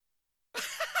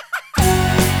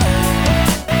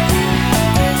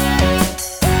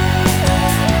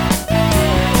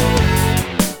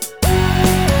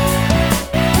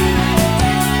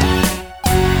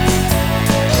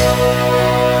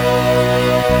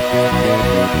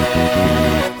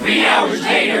hours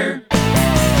later.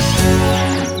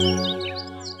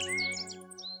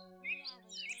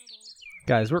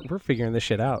 Guys, we're figuring this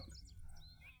shit out.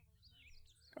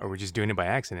 Or we're just doing it by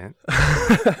accident.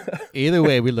 Either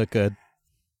way, we look good.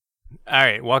 All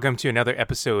right, welcome to another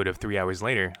episode of 3 Hours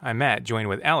Later. I'm Matt, joined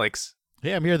with Alex.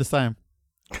 Hey, I'm here this time.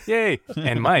 Yay!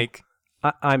 And Mike.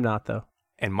 I'm not, though.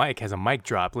 And Mike has a mic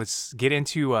drop. Let's get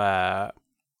into, we're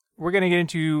going to get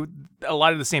into a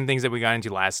lot of the same things that we got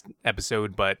into last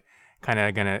episode, but kind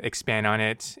of going to expand on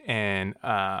it. And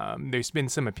there's been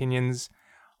some opinions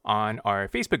on our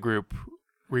Facebook group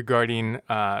regarding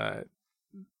The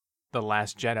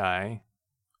Last Jedi.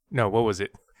 No, what was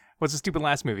it? What's the stupid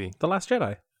last movie? The Last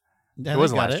Jedi. It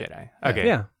was The Last Jedi. Okay.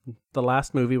 Yeah. The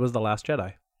last movie was The Last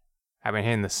Jedi. I've been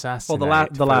hitting the sauce. Well,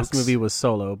 tonight, the last folks. movie was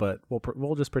Solo, but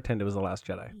we'll just pretend it was The Last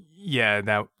Jedi. Yeah,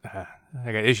 that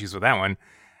I got issues with that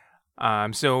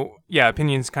one. So yeah,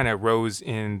 opinions kind of rose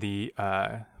in the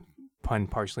pun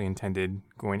partially intended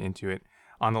going into it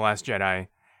on The Last Jedi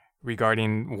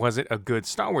regarding was it a good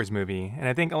Star Wars movie? And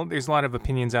I think there's a lot of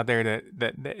opinions out there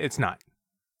that it's not,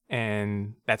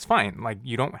 and that's fine. Like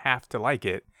you don't have to like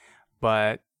it,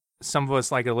 but some of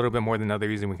us like it a little bit more than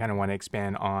others, and we kind of want to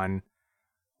expand on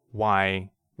why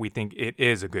we think it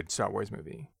is a good Star Wars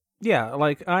movie. Yeah,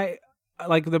 like I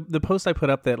like the post I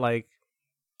put up that like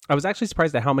I was actually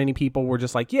surprised at how many people were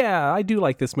just like, yeah, I do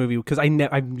like this movie because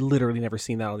I've literally never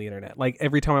seen that on the internet. Like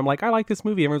every time I'm like, I like this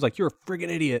movie, everyone's like, you're a friggin'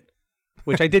 idiot,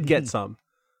 which I did get some.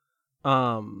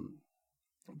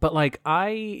 But like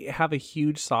I have a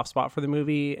huge soft spot for the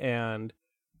movie, and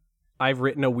I've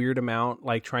written a weird amount,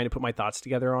 like trying to put my thoughts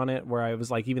together on it, where I was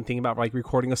like even thinking about like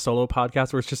recording a solo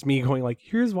podcast where it's just me going like,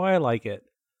 here's why I like it.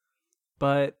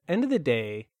 But end of the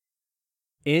day,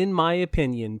 in my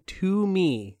opinion, to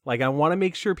me, like I want to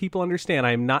make sure people understand,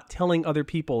 I'm not telling other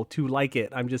people to like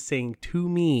it. I'm just saying to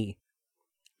me,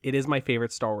 it is my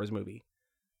favorite Star Wars movie.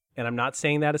 And I'm not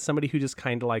saying that as somebody who just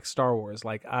kind of likes Star Wars.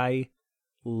 Like I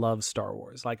love Star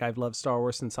Wars. Like I've loved Star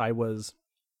Wars since I was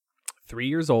 3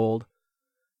 years old.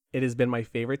 It has been my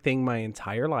favorite thing my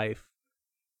entire life.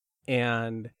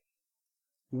 And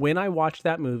when I watched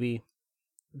that movie,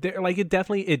 it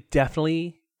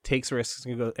definitely takes risks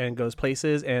and goes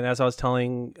places. And as I was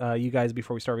telling you guys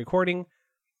before we start recording,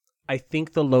 I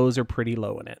think the lows are pretty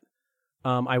low in it.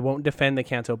 I won't defend the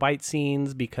Canto Bight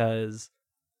scenes because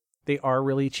they are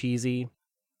really cheesy.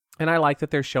 And I like that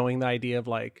they're showing the idea of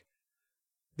like,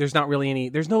 there's not really any,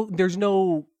 there's not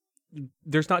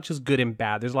just good and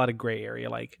bad. There's a lot of gray area.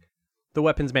 Like the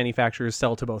weapons manufacturers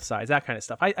sell to both sides, that kind of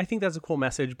stuff. I think that's a cool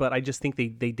message, but I just think they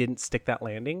didn't stick that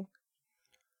landing.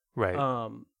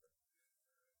 Right.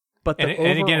 But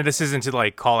and again, this isn't to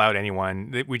like call out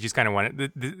anyone. We just kind of want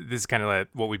this is kind of like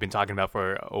what we've been talking about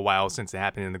for a while since it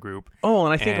happened in the group. Oh,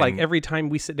 and I think like every time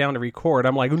we sit down to record,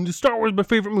 I'm like, Star Wars is my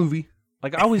favorite movie.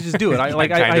 Like I always just do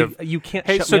it. You can't.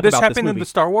 Hey, shut so me up this about happened this in movie. the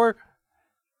Star Wars.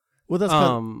 Well, that's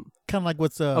kind of like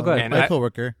what's go ahead. my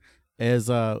coworker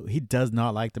is. He does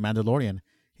not like The Mandalorian.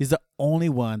 He's the only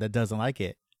one that doesn't like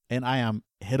it, and I am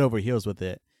head over heels with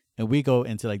it. And we go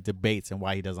into like debates and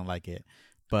why he doesn't like it.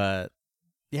 But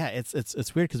yeah, it's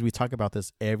weird because we talk about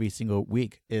this every single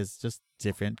week. It's just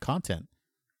different content.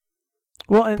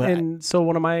 Well, and so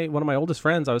one of my oldest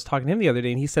friends, I was talking to him the other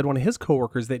day, and he said one of his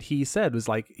coworkers that he said was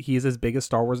like he's as big a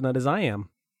Star Wars nut as I am.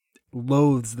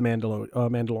 Loathes the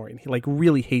Mandalorian. He like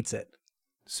really hates it.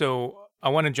 So I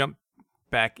want to jump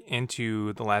back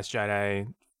into The Last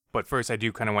Jedi, but first I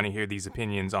do kind of want to hear these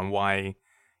opinions on why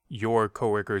your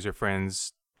coworkers or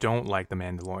friends don't like The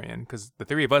Mandalorian, because the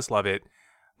three of us love it.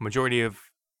 Majority of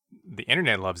the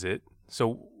internet loves it.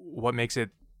 So what makes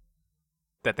it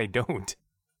that they don't?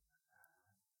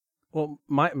 Well,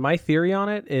 my theory on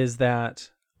it is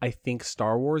that I think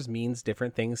Star Wars means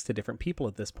different things to different people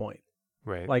at this point.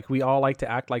 Right. Like we all like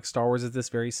to act like Star Wars is this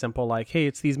very simple, like, hey,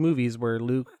 it's these movies where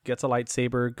Luke gets a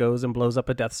lightsaber, goes and blows up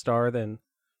a Death Star, then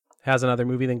has another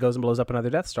movie, then goes and blows up another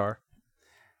Death Star.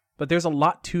 But there's a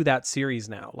lot to that series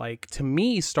now. Like to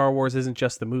me, Star Wars isn't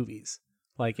just the movies.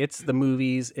 Like it's the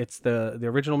movies, it's the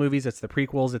original movies, it's the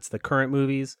prequels, it's the current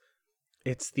movies,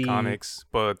 it's the comics,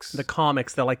 books. The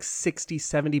comics, the like 60,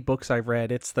 70 books I've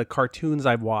read, it's the cartoons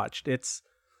I've watched, it's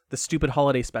the stupid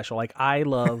holiday special. Like I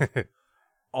love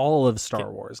all of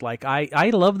Star Wars. Like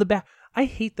I love I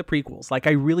hate the prequels. Like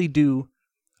I really do.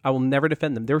 I will never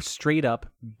defend them. They're straight up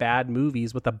bad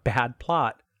movies with a bad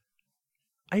plot.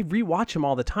 I rewatch them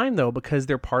all the time though, because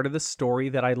they're part of the story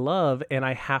that I love, and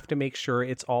I have to make sure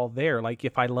it's all there. Like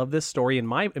if I love this story, in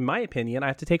my opinion, I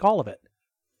have to take all of it.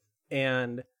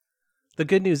 And the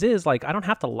good news is, like, I don't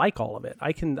have to like all of it.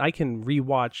 I can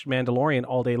rewatch Mandalorian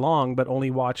all day long, but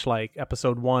only watch like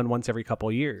episode 1 once every couple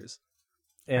of years.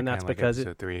 and that's because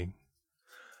episode 3.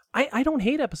 I don't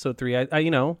hate episode 3.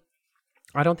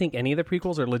 I don't think any of the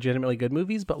prequels are legitimately good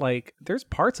movies, but like there's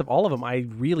parts of all of them I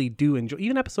really do enjoy.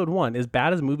 Even episode 1, as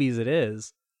bad as a movie as it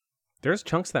is, there's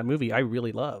chunks of that movie I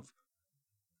really love.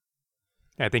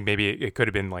 I think maybe it could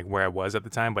have been like where I was at the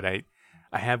time, but I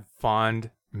have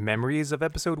fond memories of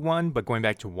episode 1, but going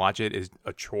back to watch it is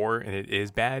a chore and it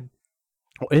is bad.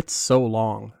 Oh, it's so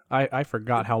long. I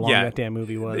forgot how long that damn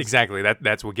movie was. Exactly.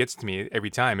 That's what gets to me every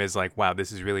time is like, wow,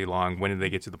 this is really long. When did they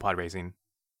get to the pod racing?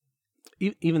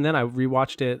 Even then, I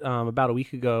rewatched it about a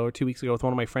week ago or 2 weeks ago with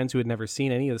one of my friends who had never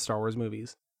seen any of the Star Wars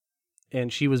movies.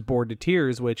 And she was bored to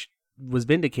tears, which was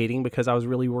vindicating because I was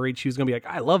really worried she was going to be like,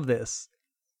 I love this.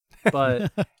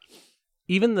 But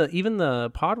even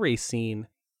the pod race scene,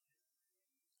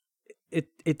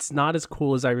 it's not as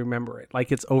cool as I remember it.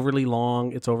 Like, it's overly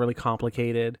long. It's overly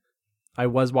complicated. I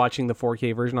was watching the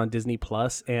 4K version on Disney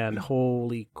Plus, and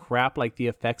holy crap, like the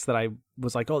effects that I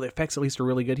was like, oh, the effects at least are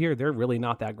really good here. They're really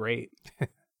not that great.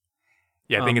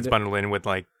 Yeah, I think it's bundled in with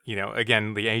like,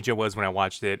 again, the age it was when I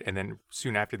watched it. And then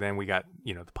soon after then we got,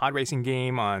 the pod racing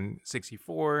game on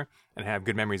 64 and I have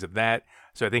good memories of that.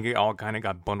 So I think it all kind of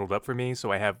got bundled up for me.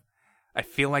 So I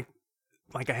feel like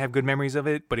I have good memories of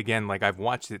it. But again, like I've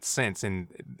watched it since and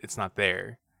it's not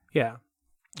there. Yeah.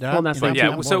 Yeah, that's But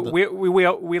yeah, so we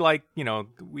like,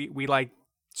 we like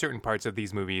certain parts of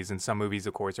these movies, and some movies,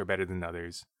 of course, are better than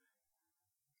others.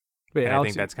 Wait, and Alex, I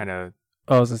think that's kind of.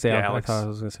 I was gonna say, Yeah, I Alex. thought I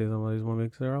was gonna say somebody's one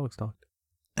because they're Alex talked.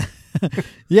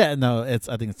 Yeah, no, I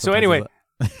think it's So anyway.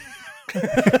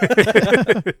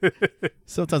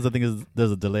 Sometimes I think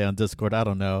there's a delay on Discord. I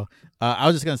don't know. I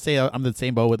was just gonna say I'm the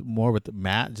same boat with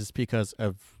Matt, just because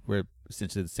we're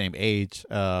essentially the same age.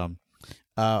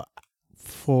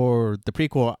 For the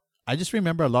prequel, I just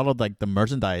remember a lot of like the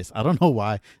merchandise. I don't know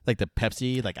why, like the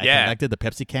Pepsi, like I connected the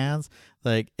Pepsi cans.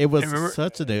 Like it was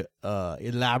such an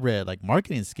elaborate like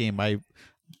marketing scheme. I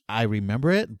remember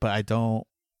it, but I don't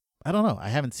know. I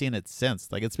haven't seen it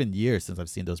since. Like it's been years since I've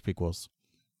seen those prequels.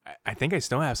 I think I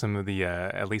still have some of the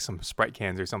at least some Sprite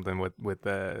cans or something with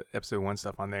the episode 1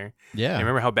 stuff on there. Yeah, I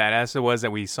remember how badass it was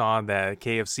that we saw that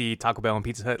KFC, Taco Bell, and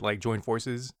Pizza Hut like join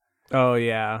forces. Oh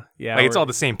yeah. Like it's all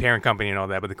the same parent company and all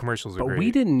that, but the commercials were But great. we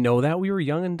didn't know that. We were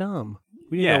young and dumb.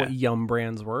 We didn't know what Yum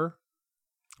brands were.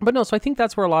 But no, so I think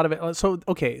that's where a lot of it.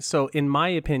 So in my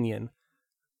opinion,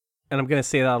 and I'm going to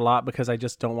say that a lot because I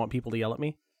just don't want people to yell at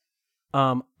me.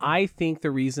 I think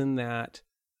the reason that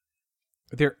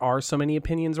there are so many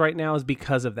opinions right now is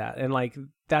because of that. And like,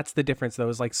 that's the difference though,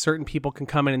 is like certain people can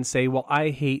come in and say, well, I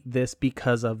hate this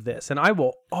because of this. And I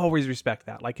will always respect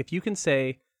that. Like if you can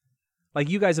say, like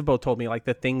you guys have both told me like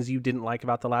the things you didn't like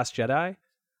about The Last Jedi.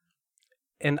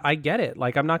 And I get it.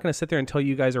 Like, I'm not going to sit there and tell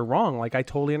you guys are wrong. Like, I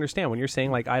totally understand when you're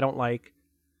saying like, I don't like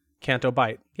Canto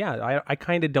Bight. Yeah, I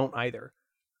kind of don't either.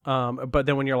 But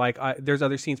then when you're like, there's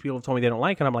other scenes people have told me they don't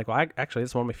like. And I'm like, well, actually,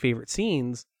 it's one of my favorite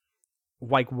scenes.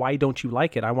 Like, why don't you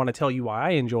like it? I want to tell you why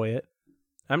I enjoy it.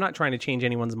 I'm not trying to change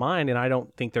anyone's mind. And I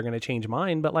don't think they're going to change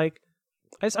mine. But like,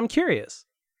 I'm curious.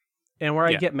 And where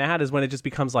I get mad is when it just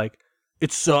becomes like,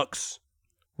 it sucks.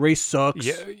 Rey sucks.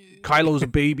 Yeah. Kylo's a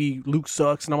baby. Luke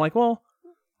sucks. And I'm like, well,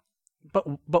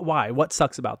 but why? What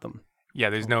sucks about them? Yeah,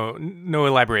 there's no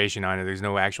elaboration on it. There's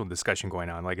no actual discussion going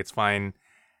on. Like, it's fine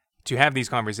to have these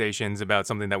conversations about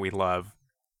something that we love,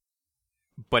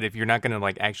 but if you're not going to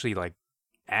like actually like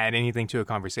add anything to a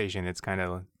conversation, it's kind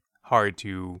of hard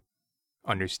to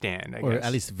understand, I guess. Or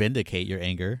at least vindicate your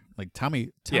anger. Like, tell me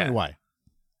why.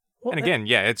 Well, and again,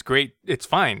 it's great. It's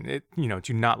fine,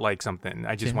 to not like something.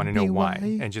 I just want to know why.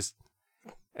 And just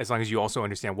as long as you also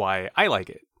understand why I like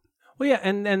it. Well, yeah,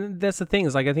 and that's the thing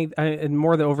is like I think, and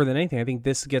more over than anything, I think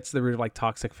this gets the root of like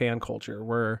toxic fan culture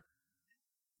where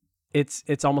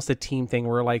it's almost a team thing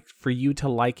where like for you to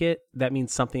like it, that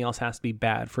means something else has to be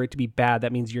bad. For it to be bad,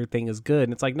 that means your thing is good.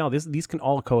 And it's like, no, these can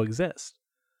all coexist.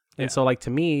 And so like to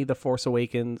me, The Force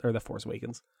Awakens.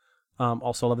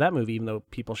 Also love that movie, even though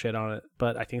people shit on it.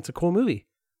 But I think it's a cool movie.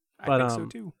 I think so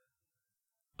too.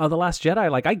 The Last Jedi,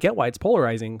 like I get why it's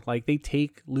polarizing. Like they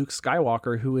take Luke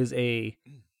Skywalker, who is a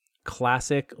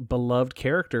classic, beloved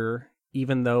character,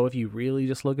 even though if you really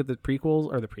just look at the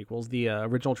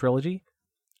original trilogy,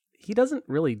 he doesn't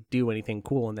really do anything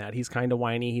cool in that. He's kind of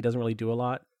whiny. He doesn't really do a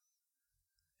lot.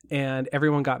 And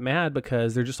everyone got mad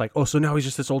because they're just like, oh, so now he's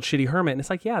just this old shitty hermit. And it's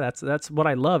like, yeah, that's what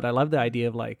I loved. I love the idea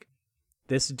of like,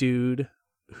 this dude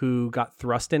who got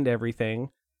thrust into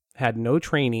everything, had no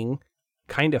training,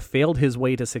 kind of failed his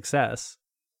way to success.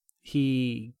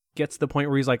 He gets to the point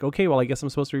where he's like, okay, well, I guess I'm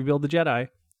supposed to rebuild the Jedi.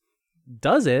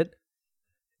 Does it.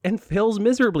 and fails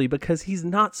miserably because he's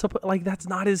not that's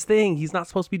not his thing. He's not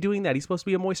supposed to be doing that. He's supposed to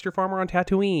be a moisture farmer on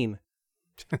Tatooine.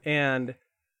 And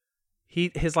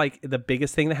his the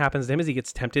biggest thing that happens to him is he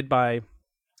gets tempted by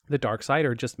the dark side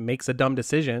or just makes a dumb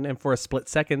decision, and for a split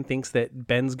second thinks that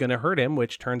Ben's going to hurt him,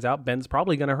 which turns out Ben's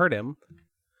probably going to hurt him.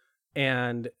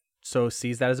 And so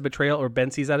sees that as a betrayal, or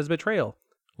Ben sees that as betrayal.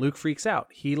 Luke freaks out.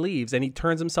 He leaves and he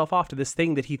turns himself off to this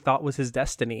thing that he thought was his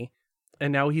destiny.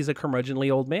 And now he's a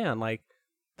curmudgeonly old man. Like,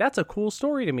 that's a cool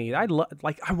story to me. I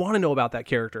want to know about that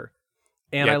character.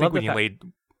 And yeah, I love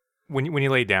when you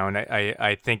lay down,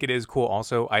 I think it is cool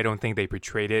also. I don't think they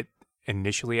portrayed it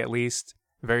initially, at least,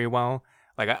 very well.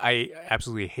 Like, I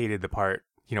absolutely hated the part,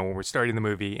 when we're starting the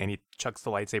movie and he chucks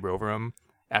the lightsaber over him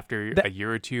after a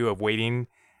year or two of waiting.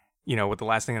 What the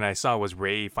last thing that I saw was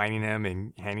Rey finding him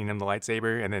and handing him the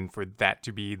lightsaber, and then for that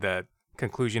to be the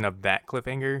conclusion of that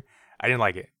cliffhanger, I didn't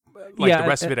like it. The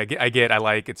rest of it, I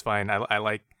like. It's fine. I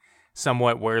like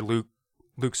somewhat where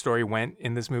Luke's story went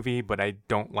in this movie, but I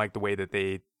don't like the way that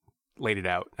they laid it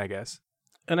out, I guess.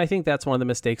 And I think that's one of the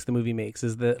mistakes the movie makes,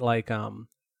 is that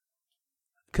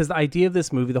because the idea of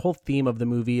this movie, the whole theme of the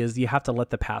movie is you have to let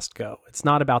the past go. It's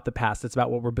not about the past. It's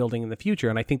about what we're building in the future.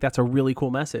 And I think that's a really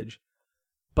cool message.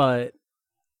 But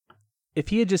if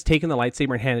he had just taken the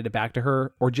lightsaber and handed it back to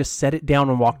her, or just set it down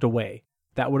and walked away,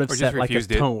 that would have set a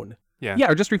tone. Yeah,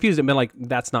 or just refused it and been like,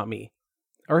 that's not me.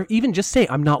 Or even just say,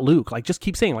 I'm not Luke. Just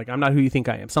keep saying, I'm not who you think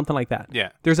I am. Something like that.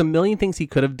 Yeah. There's a million things he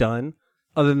could have done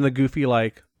other than the goofy,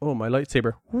 oh, my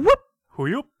lightsaber. Whoop!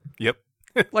 Whoop! Yep.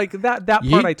 That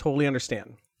part I totally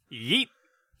understand. Yeet.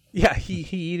 Yeah, he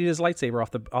yeeted his lightsaber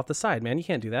off the side, man. You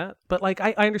can't do that. But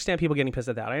I understand people getting pissed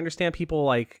at that. I understand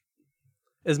people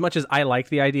as much as I like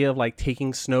the idea of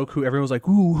taking Snoke, who everyone's like,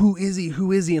 ooh, who is he?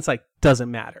 Who is he? It's doesn't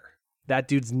matter. That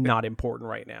dude's not important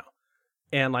right now.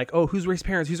 And oh, who's Rey's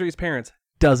parents? Who's Rey's parents?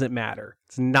 Doesn't matter.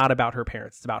 It's not about her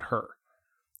parents. It's about her.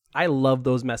 I love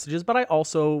those messages, but I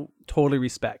also totally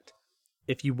respect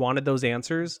if you wanted those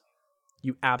answers,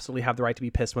 you absolutely have the right to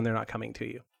be pissed when they're not coming to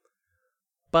you.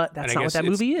 But that's not what that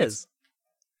movie is.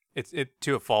 It's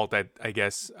to a fault that I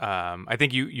guess I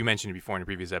think you mentioned it before in a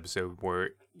previous episode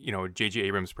where J.J.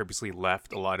 Abrams purposely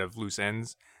left a lot of loose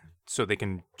ends so they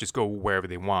can just go wherever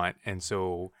they want, and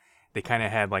so they kind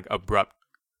of had abrupt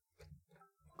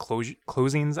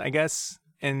closings, I guess,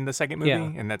 in the second movie,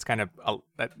 and that's kind of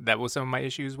that was some of my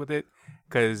issues with it,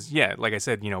 because like I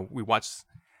said, we watched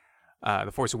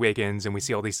The Force Awakens and we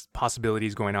see all these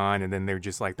possibilities going on, and then they're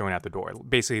just thrown out the door.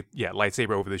 Basically,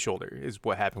 lightsaber over the shoulder is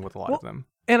what happened with a lot of them.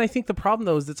 And I think the problem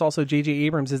though is it's also J.J.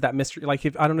 Abrams is that mystery.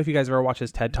 I don't know if you guys ever watched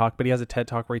his TED Talk, but he has a TED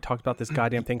Talk where he talked about this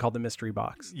goddamn thing called the mystery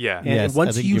box. Yeah. And yes,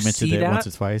 once I think you mentioned see it that, once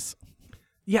or twice.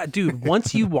 Yeah, dude.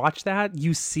 Once you watch that,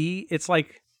 you see it's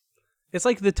like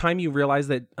the time you realize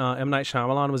that M. Night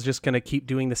Shyamalan was just going to keep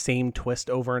doing the same twist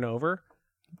over and over.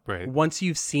 Right. Once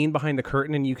you've seen behind the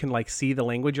curtain and you can see the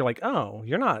language, you're like, oh,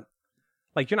 you're not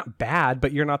bad,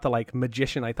 but you're not the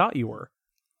magician I thought you were.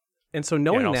 And so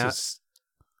knowing that,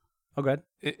 oh, go ahead.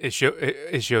 It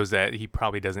shows that he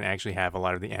probably doesn't actually have a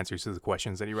lot of the answers to the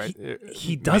questions that he writes.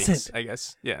 He doesn't, I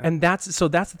guess. Yeah. And that's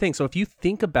the thing. So if you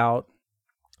think about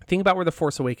where The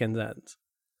Force Awakens ends.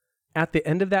 At the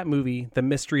end of that movie, the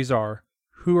mysteries are: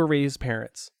 who are Rey's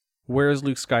parents? Where is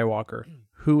Luke Skywalker?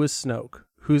 Who is Snoke?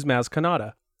 Who's Maz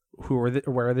Kanata?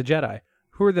 Where are the Jedi?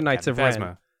 Who are the Knights of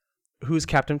Ren? Who's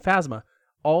Captain Phasma?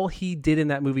 All he did in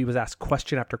that movie was ask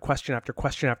question after question after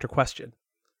question after question.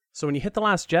 So when you hit The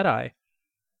Last Jedi,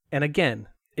 and again,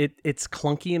 it's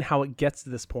clunky in how it gets to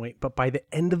this point, but by the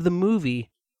end of the movie,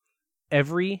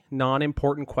 every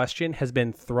non-important question has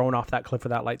been thrown off that cliff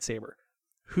with that lightsaber.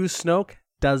 Who's Snoke?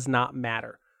 Does not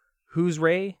matter. Who's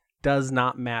Rey? Does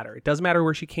not matter. It doesn't matter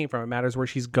where she came from. It matters where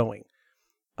she's going.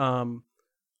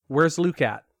 Where's Luke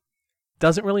at?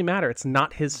 Doesn't really matter. It's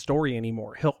not his story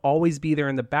anymore. He'll always be there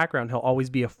in the background. He'll always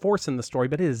be a force in the story,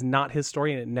 but it is not his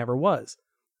story, and it never was.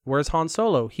 Where's Han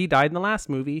Solo? He died in the last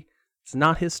movie. It's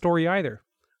not his story either.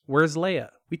 Where's Leia?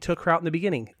 We took her out in the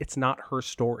beginning. It's not her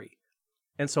story.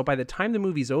 And so by the time the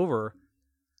movie's over,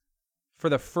 for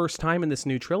the first time in this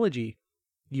new trilogy,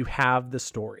 you have the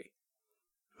story.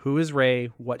 Who is Rey?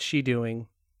 What's she doing?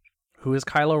 Who is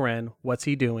Kylo Ren? What's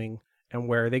he doing? And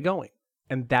where are they going?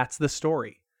 And that's the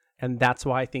story. And that's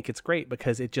why I think it's great,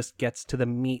 because it just gets to the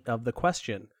meat of the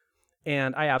question.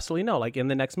 And I absolutely know, in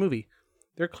the next movie,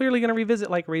 they're clearly going to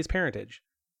revisit Rey's parentage.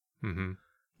 Mm-hmm.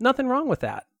 Nothing wrong with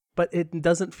that, but it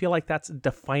doesn't feel like that's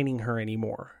defining her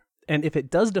anymore. And if it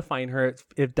does define her,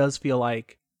 it does feel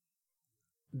like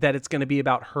that it's going to be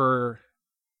about her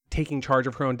taking charge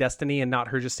of her own destiny, and not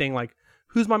her just saying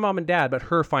who's my mom and dad, but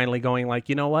her finally going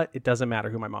you know what? It doesn't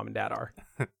matter who my mom and dad are.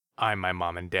 I'm my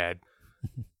mom and dad.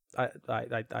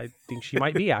 I think she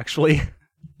might be, actually.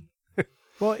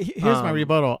 Well, here's my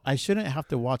rebuttal. I shouldn't have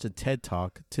to watch a TED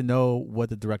Talk to know what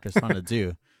the director's trying to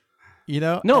do. You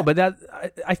know? No, but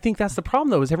I think that's the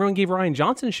problem, though, is everyone gave Rian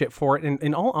Johnson shit for it. And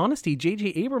in all honesty, J.J.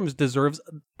 Abrams deserves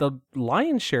the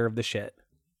lion's share of the shit.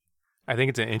 I think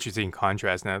it's an interesting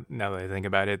contrast now that I think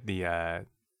about it. The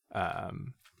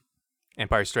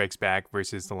Empire Strikes Back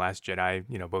versus The Last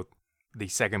Jedi, both the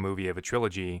second movie of a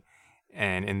trilogy.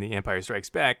 And in The Empire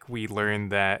Strikes Back, we learn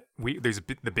that there's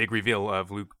the big reveal of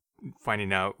Luke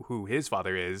finding out who his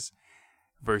father is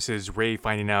versus Rey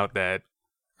finding out that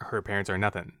her parents are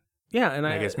nothing. Yeah, and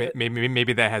I guess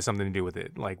maybe that has something to do with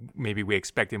it. Like maybe we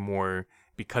expected more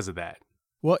because of that.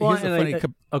 Well, here's a funny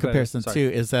comparison too.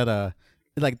 Is that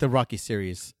like the Rocky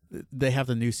series? They have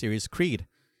the new series Creed.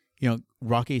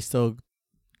 Rocky's still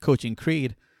coaching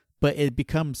Creed, but it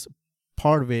becomes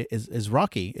part of it is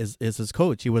Rocky is his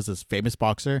coach. He was this famous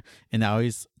boxer, and now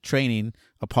he's training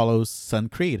Apollo's son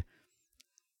Creed.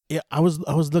 Yeah, I was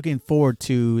looking forward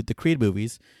to the Creed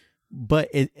movies, but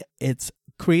it's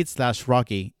Creed /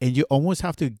 Rocky, and you almost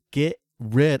have to get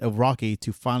rid of Rocky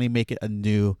to finally make it a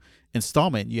new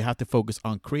installment. You have to focus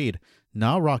on Creed,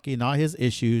 not Rocky, not his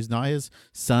issues, not his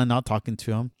son not talking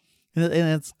to him,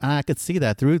 and I could see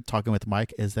that through talking with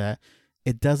Mike is that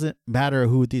it doesn't matter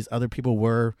who these other people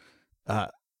were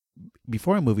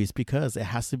before in movies because it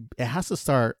has to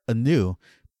start anew,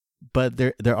 but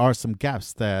there are some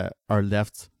gaps that are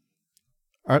left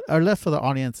for the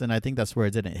audience, and I think that's where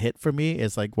it didn't hit for me.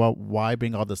 It's like, well, why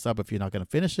bring all this up if you're not going to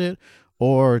finish it,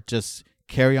 or just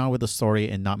carry on with the story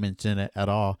and not mention it at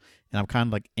all? And I'm kind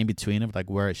of like in between of like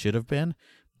where it should have been,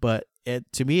 but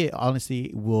to me, it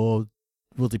honestly will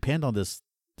depend on this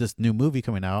new movie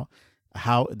coming out,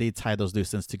 how they tie those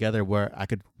loose ends together, where I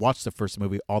could watch the first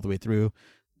movie all the way through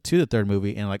to the third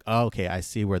movie and like, oh, okay, I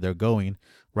see where they're going.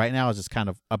 Right now, it's just kind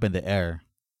of up in the air.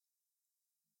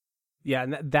 Yeah,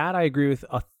 and that I agree with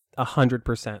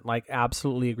 100%. Like,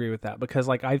 absolutely agree with that. Because,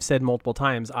 like I've said multiple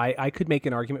times, I could make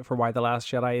an argument for why The Last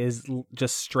Jedi is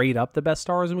just straight up the best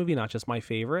Star Wars movie, not just my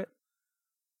favorite.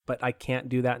 But I can't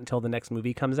do that until the next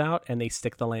movie comes out and they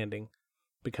stick the landing.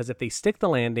 Because if they stick the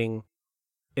landing,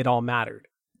 it all mattered.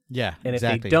 Yeah, and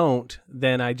exactly. if they don't,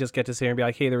 then I just get to sit here and be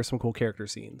like, hey, there were some cool character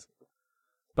scenes.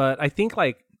 But I think,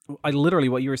 like, I literally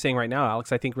what you were saying right now,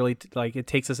 Alex, I think really like it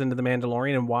takes us into The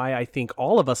Mandalorian and why I think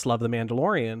all of us love The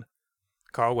Mandalorian.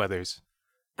 Carl Weathers.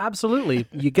 Absolutely.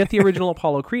 You get the original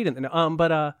Apollo Creed.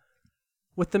 But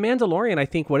with The Mandalorian, I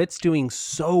think what it's doing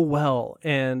so well,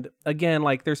 and again,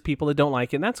 like there's people that don't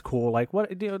like it, and that's cool. Like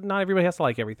not everybody has to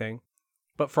like everything.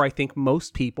 But for I think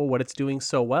most people, what it's doing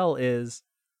so well is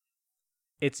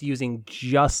it's using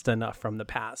just enough from the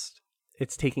past.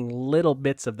 It's taking little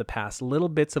bits of the past, little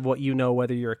bits of what you know,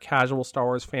 whether you're a casual Star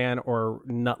Wars fan or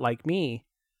not like me,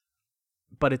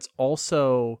 but it's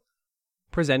also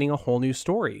presenting a whole new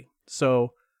story.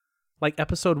 So, like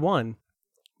Episode 1,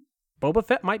 Boba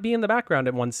Fett might be in the background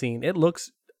in one scene. It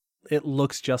looks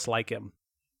just like him,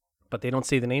 but they don't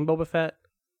say the name Boba Fett.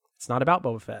 It's not about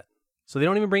Boba Fett, so they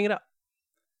don't even bring it up.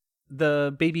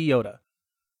 The Baby Yoda.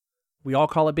 We all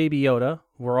call it Baby Yoda.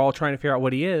 We're all trying to figure out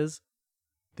what he is.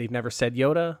 They've never said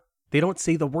Yoda. They don't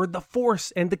say the word the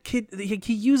Force, and the kid,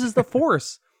 he uses the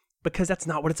Force because that's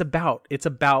not what it's about. It's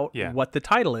about what the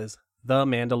title is, The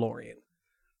Mandalorian.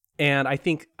 And I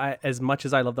think as much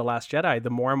as I love The Last Jedi, the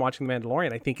more I'm watching The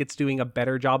Mandalorian, I think it's doing a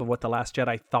better job of what The Last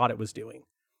Jedi thought it was doing,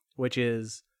 which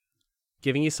is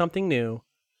giving you something new,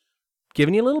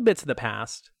 giving you little bits of the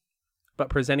past, but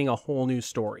presenting a whole new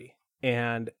story.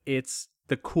 And it's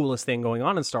the coolest thing going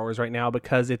on in Star Wars right now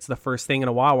because it's the first thing in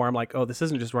a while where I'm like, oh, this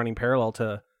isn't just running parallel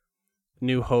to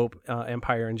New Hope,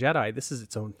 Empire, and Jedi. This is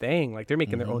its own thing. Like they're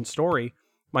making their own story.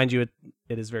 Mind you,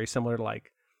 it is very similar to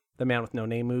like the Man with No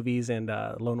Name movies and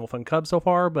Lone Wolf and Cub so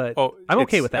far, but I'm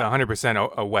okay with that.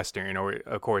 100% a Western, or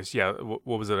of course, yeah. What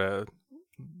was it?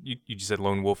 You just said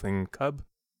Lone Wolf and Cub,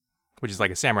 which is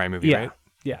like a samurai movie, right?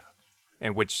 Yeah.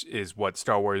 And which is what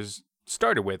Star Wars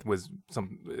started with, was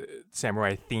some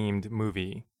samurai themed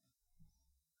movie.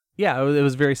 Yeah, it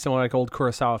was very similar, like old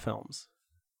Kurosawa films.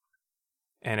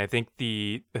 And I think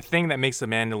the thing that makes The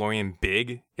Mandalorian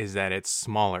big is that it's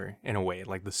smaller in a way.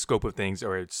 Like the scope of things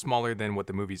are smaller than what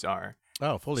the movies are.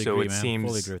 Oh, fully agree, man.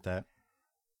 Fully agree with that.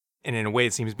 And in a way,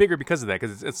 it seems bigger because of that,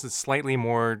 because it's slightly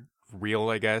more real,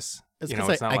 I guess. It's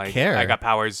it's not I care. I got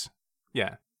powers.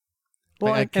 Yeah.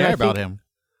 Well, I care about him.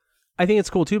 I think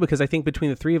it's cool too because I think between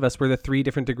the three of us, we're the 3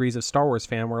 different degrees of Star Wars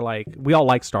fan. We're like, we all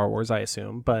like Star Wars, I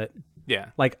assume, but yeah,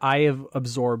 like I have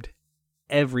absorbed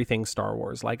everything Star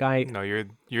Wars. Like no, you're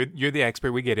the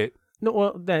expert. We get it. No,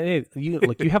 well, hey, you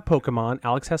look. You have Pokemon.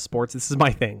 Alex has sports. This is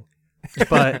my thing,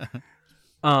 but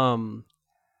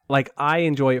like I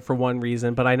enjoy it for one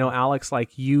reason. But I know Alex,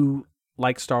 like you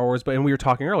like Star Wars, and we were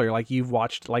talking earlier, like you've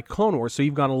watched like Clone Wars, so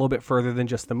you've gone a little bit further than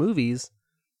just the movies,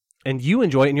 and you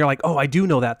enjoy it, and you're like, oh, I do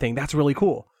know that thing. That's really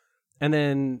cool. And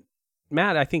then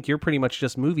Matt, I think you're pretty much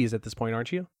just movies at this point,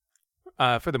 aren't you?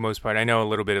 For the most part, I know a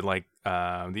little bit of like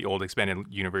the old expanded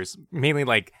universe. Mainly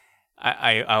like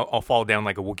I'll fall down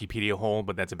like a Wikipedia hole,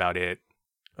 but that's about it.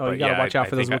 Oh, But you gotta yeah, watch out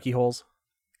for those wiki holes.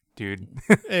 dude.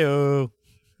 Ew.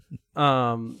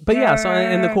 But yeah, so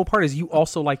and the cool part is you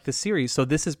also like the series, so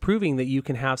this is proving that you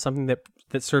can have something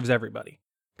that serves everybody.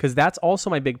 Because that's also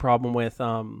my big problem with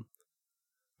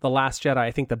The Last Jedi.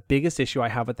 I think the biggest issue I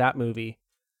have with that movie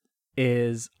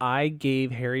is I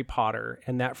gave Harry Potter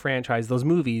and that franchise, those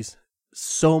movies,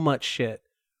 so much shit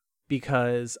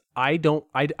because I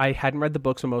hadn't read the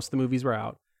books when most of the movies were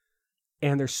out,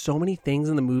 and there's so many things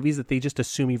in the movies that they just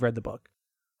assume you've read the book.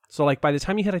 So like by the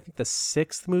time you had, I think, the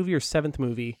 6th movie or 7th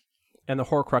movie and the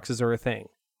Horcruxes are a thing,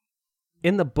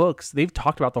 in the books they've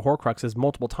talked about the Horcruxes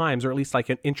multiple times, or at least like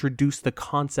introduced the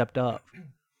concept of.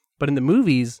 But in the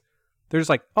movies they're just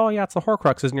like, oh yeah, it's the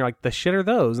Horcruxes, and you're like, the shit are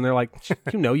those? And they're like,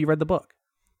 you read the book.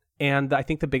 And I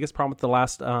think the biggest problem with the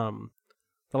last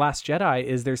Jedi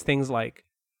is there's things like,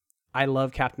 I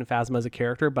love Captain Phasma as a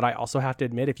character, but I also have to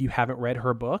admit, if you haven't read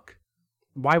her book,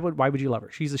 why would you love her?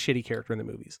 She's a shitty character in the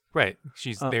movies. Right.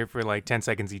 She's there for like 10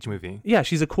 seconds each movie. Yeah,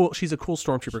 she's a cool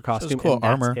stormtrooper costume. Cool and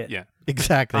that's armor. it. Yeah.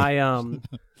 Exactly.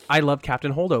 I love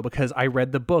Captain Holdo because I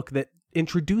read the book that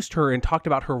introduced her and talked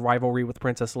about her rivalry with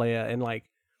Princess Leia and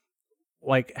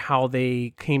like how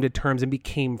they came to terms and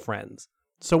became friends.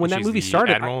 So when that She's movie the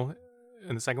started, Admiral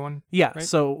in the second one. yeah. Right?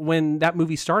 So when that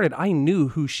movie started, I knew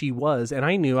who she was, and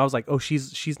I was like, oh,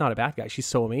 she's not a bad guy. She's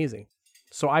so amazing.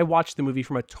 So I watched the movie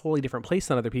from a totally different place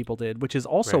than other people did, which is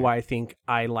also Right. why I think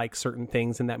I like certain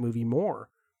things in that movie more,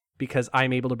 because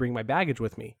I'm able to bring my baggage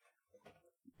with me.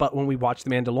 But when we watch The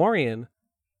Mandalorian,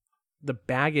 the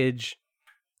baggage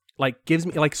like gives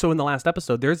me like, so in the last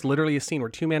episode, there's literally a scene where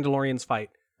 2 Mandalorians fight,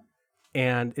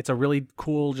 and it's a really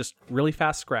cool, just really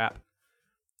fast scrap,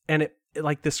 and it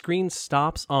like the screen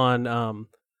stops on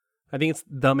I think it's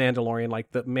the Mandalorian,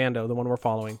 like the Mando, the one we're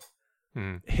following.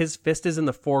 His fist is in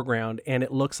the foreground and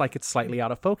it looks like it's slightly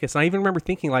out of focus. And I even remember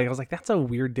thinking, like, I was like, that's a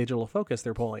weird digital focus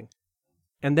they're pulling.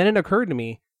 And then it occurred to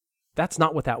me, that's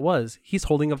not what that was. He's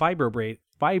holding a vibro blade.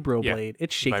 Yeah,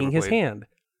 It's shaking his vibroblade. hand.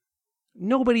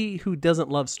 Nobody who doesn't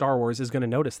love Star Wars is going to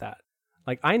notice that.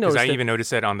 Like, I Because noticed I even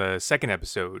noticed that on the second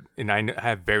episode, and I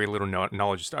have very little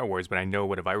knowledge of Star Wars, but I know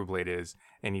what a vibroblade is,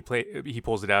 and he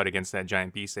pulls it out against that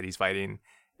giant beast that he's fighting,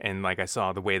 and like I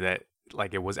saw the way that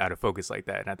like it was out of focus like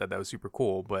that, and I thought that was super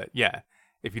cool. But yeah,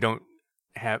 if you don't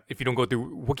go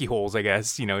through Wookiee holes, I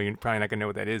guess you're probably not gonna know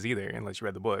what that is either, unless you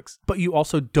read the books. But you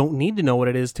also don't need to know what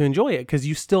it is to enjoy it, because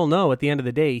you still know at the end of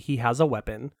the day he has a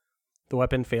weapon. The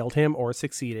weapon failed him or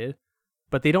succeeded,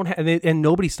 but they don't have, and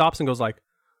nobody stops and goes like,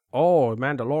 "Oh,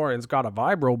 Mandalorian's got a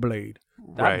vibro blade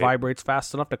that Right. vibrates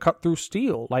fast enough to cut through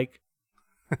steel." Like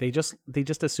they just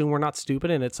assume we're not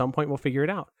stupid, and at some point we'll figure it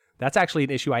out. That's actually an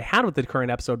issue I had with the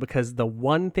current episode, because the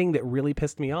one thing that really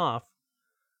pissed me off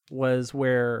was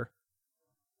where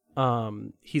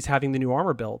he's having the new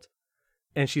armor built,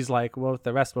 and she's like, well, with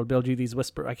the rest we'll build you these I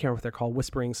can't remember what they're called,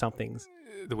 whispering somethings.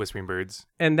 The Whispering Birds.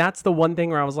 And that's the one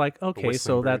thing where I was like, okay, Whistling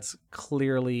so bird. that's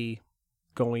clearly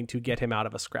going to get him out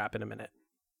of a scrap in a minute.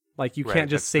 Like, you Right, can't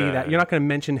just that's say the- that. You're not going to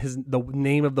mention the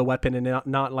name of the weapon and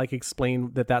not like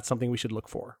explain that that's something we should look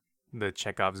for. The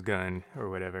Chekhov's gun or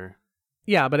whatever.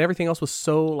 Yeah, but everything else was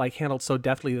so like handled so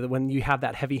deftly that when you have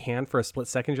that heavy hand for a split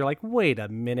second, you're like, wait a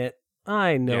minute,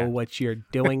 I know Yeah. what you're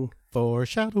doing.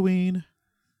 Foreshadowing.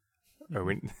 Or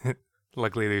when,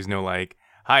 luckily, there's no like,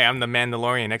 "Hi, I'm the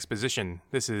Mandalorian exposition.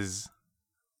 This is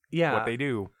Yeah, what they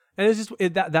do." and it's just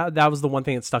that was the one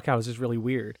thing that stuck out. It was just really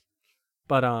weird.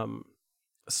 But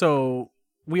so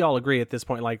we all agree at this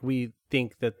point, like we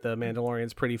think that the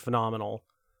Mandalorian's pretty phenomenal.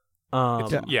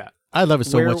 Yeah. I love it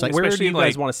so much. Like, where do especially, you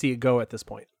guys like- want to see it go at this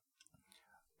point?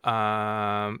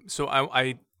 So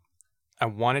I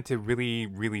wanted to really,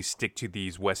 really stick to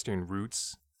these Western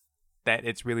roots that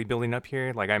it's really building up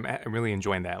here. Like I'm really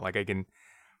enjoying that. Like I can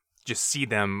just see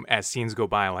them as scenes go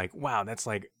by. Like, wow, that's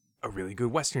like a really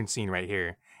good Western scene right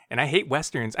here. And I hate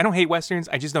Westerns. I don't hate Westerns.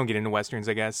 I just don't get into Westerns,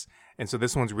 I guess. And so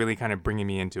this one's really kind of bringing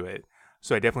me into it.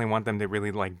 So I definitely want them to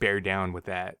really like bear down with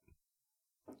that.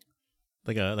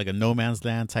 like a no man's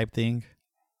land type thing.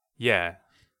 Yeah.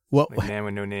 Well, Like Man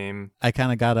with No Name, I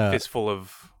kind of got a fistful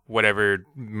of whatever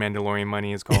Mandalorian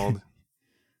money is called.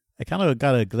 I kind of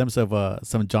got a glimpse of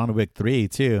some John Wick 3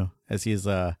 too, as he's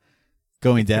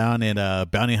going down and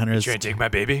bounty You hunters. trying to take my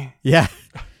baby? Yeah.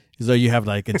 So you have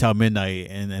like until midnight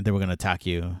and then we're going to attack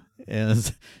you. And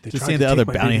it's just seeing the other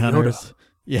bounty hunters.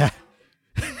 Yeah.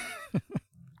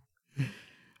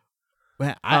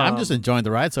 Man, I'm just enjoying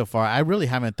the ride so far. I really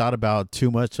haven't thought about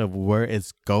too much of where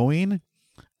it's going.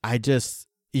 I just,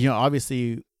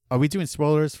 obviously, are we doing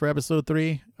spoilers for episode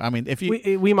 3? I mean, if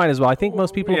you... We might as well. I think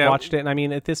most people have watched it. And I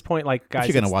mean, at this point, like, guys... If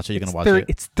you're going to watch it, you're going to watch it.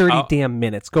 It's 30 damn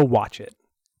minutes. Go watch it.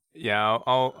 Yeah,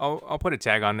 I'll put a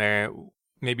tag on there.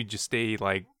 Maybe just stay,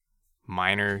 like,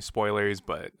 minor spoilers,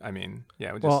 but, I mean,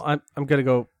 yeah. Well, I'm going to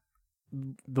go...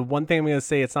 The one thing I'm going to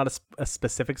say, it's not a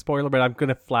specific spoiler, but I'm going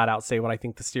to flat out say what I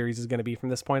think the series is going to be from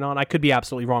this point on. I could be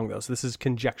absolutely wrong, though, so this is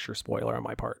conjecture spoiler on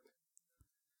my part.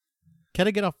 Can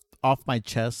I get off my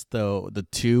chest, though, the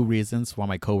 2 reasons why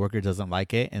my coworker doesn't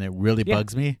like it, and it really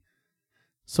bugs me?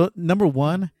 So, number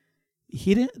 1,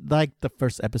 he didn't like the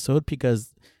first episode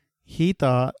because he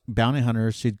thought bounty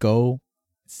hunters should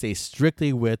stay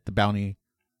strictly with the bounty,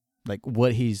 like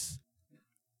what he's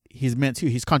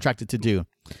contracted to do.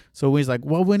 So when he's like,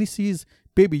 well, when he sees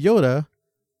Baby Yoda,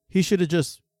 he should have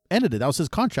just ended it. That was his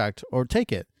contract, or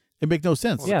take it. It makes no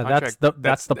sense. Well, yeah,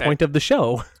 that's the point of the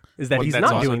show, is that he's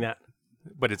not doing that.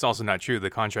 But it's also not true.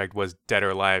 The contract was dead or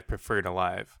alive, preferred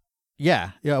alive.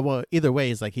 Yeah. Well, either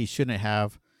way, it's like he shouldn't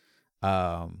have,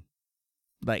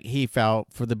 like he fell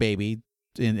for the baby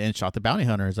and shot the bounty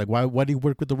hunters. Like, why did he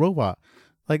work with the robot?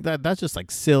 Like that's just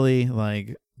like silly.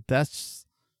 Like that's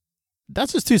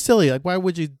just too silly. Like, why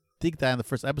would you think that in the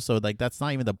first episode? Like, that's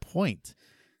not even the point.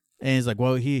 And he's like,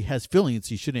 well, he has feelings.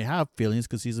 He shouldn't have feelings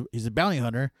because he's a bounty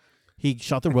hunter. He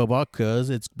shot the robot because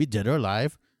it's be dead or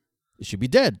alive. It should be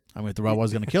dead. I mean, if the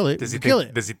robot's going to kill it, kill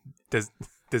it. Does he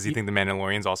think the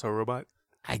Mandalorian's also a robot?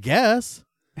 I guess.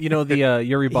 You know,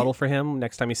 your rebuttal for him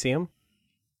next time you see him?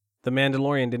 The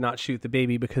Mandalorian did not shoot the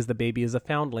baby because the baby is a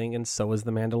foundling, and so is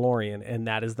the Mandalorian. And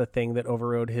that is the thing that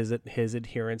overrode his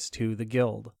adherence to the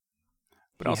guild.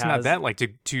 But also not that, like,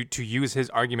 to use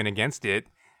his argument against it,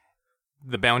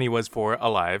 the bounty was for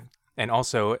alive, and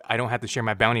also I don't have to share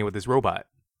my bounty with this robot.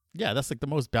 Yeah, that's like the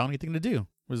most bounty thing to do,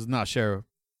 was not share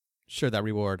that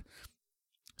reward.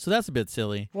 So that's a bit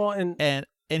silly. Well, and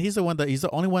he's the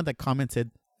only one that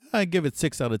commented, I give it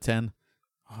 6 out of 10.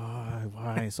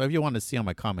 Why? So if you want to see on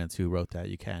my comments who wrote that,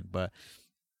 you can. But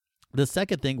the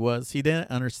second thing was he didn't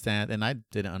understand, and I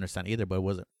didn't understand either, but it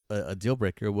wasn't a deal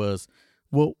breaker, was,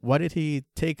 well, why did he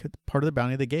take part of the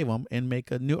bounty they gave him and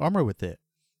make a new armor with it?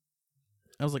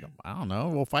 I was like, I don't know.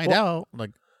 We'll find out.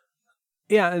 Like,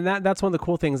 yeah, and that's one of the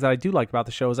cool things that I do like about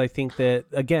the show is I think that,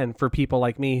 again, for people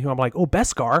like me who I'm like, oh,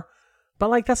 Beskar, but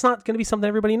like that's not going to be something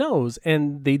everybody knows.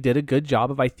 And they did a good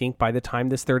job of, I think, by the time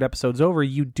this 3rd episode's over,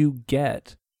 you do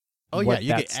get what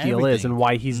that steel is and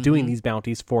why he's doing these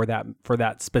bounties for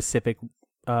that specific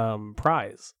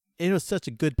prize. It was such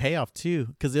a good payoff too,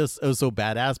 because it was so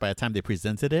badass by the time they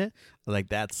presented it. Like,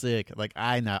 that's sick. Like,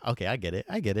 I get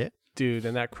it. Dude,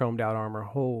 and that chromed out armor,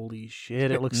 holy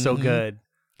shit, it looks so good.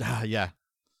 Yeah.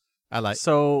 I like.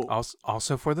 So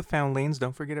also for the foundlings,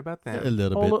 don't forget about them. A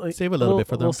little bit. Save a little bit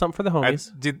for them. A little something for the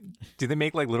homies. Did they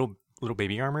make like little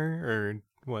baby armor or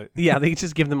what? Yeah, they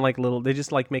just give them like they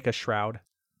just like make a shroud.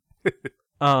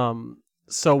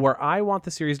 So where I want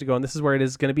the series to go, and this is where it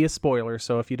is going to be a spoiler,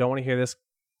 so if you don't want to hear this,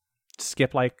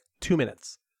 skip like 2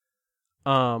 minutes.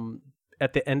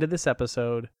 At the end of this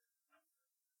episode,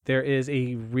 there is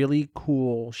a really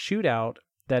cool shootout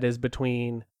that is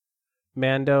between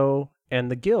Mando and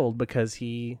the guild, because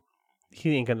he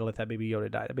ain't gonna let that baby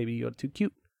Yoda die. That baby Yoda too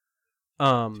cute.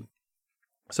 So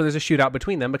there's a shootout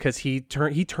between them because he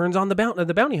turns on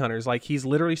the bounty hunters. Like, he's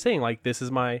literally saying, like, this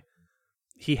is my...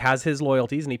 He has his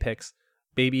loyalties, and he picks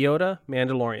Baby Yoda,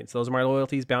 Mandalorians. Those are my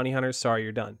loyalties. Bounty hunters, sorry,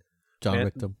 you're done.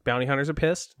 Bounty hunters are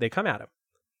pissed. They come at him.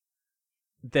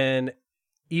 Then,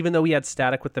 even though we had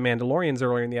static with the Mandalorians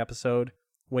earlier in the episode,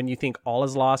 when you think all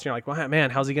is lost, you're like, well, man,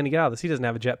 how's he going to get out of this? He doesn't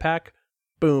have a jetpack.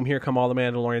 Boom, here come all the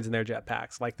Mandalorians in their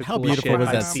jetpacks. Like, the how coolest beautiful shit was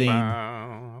I've that seen.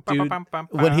 Dude,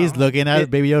 when he's looking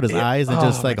at Baby Yoda's eyes and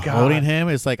just like holding him,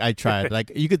 it's like, I tried.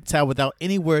 Like, you could tell without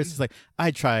any words, it's like, I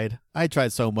tried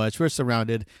so much. We're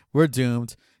surrounded. We're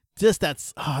doomed. Just that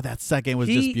second was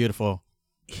just beautiful.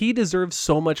 He deserves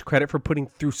so much credit for putting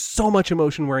through so much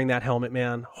emotion wearing that helmet,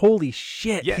 man. Holy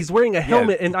shit. Yeah. He's wearing a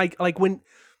helmet, and like when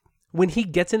he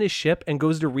gets in his ship and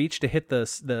goes to reach to hit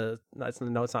it's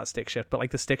not stick shift, but like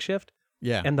the stick shift.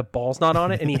 Yeah. And the ball's not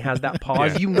on it, and he has that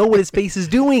pause. You know what his face is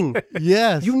doing.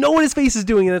 Yes. You know what his face is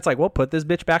doing, and it's like, well, put this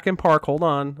bitch back in park. Hold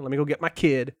on. Let me go get my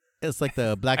kid. It's like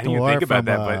the Black Noir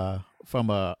from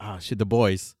The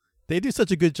Boys. They do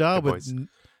such a good job with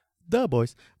the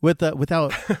boys without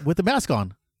with the mask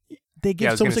on. they Yeah, I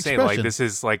give was so gonna much say expression. like this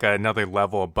is like another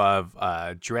level above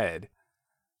Dread,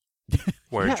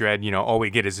 where Yeah. Dread, all we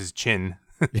get is his chin.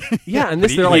 Yeah, and But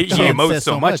this they're like, he "Oh, it emotes says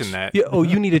so so much much." in that. yeah, oh,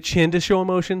 you need a chin to show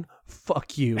emotion?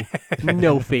 Fuck you.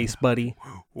 No face, buddy.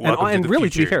 Welcome to And the really,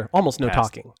 to be future. fair, almost no past.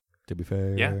 talking. To be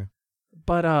fair, Yeah.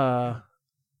 But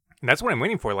And that's what I'm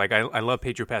waiting for. Like I love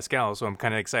Pedro Pascal, so I'm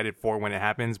kind of excited for when it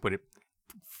happens. But it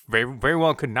very very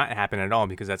well could not happen at all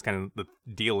because that's kind of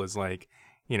the deal. Is like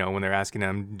when they're asking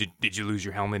him, did you lose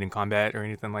your helmet in combat or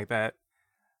anything like that?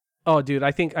 oh, dude,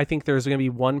 I think there's gonna be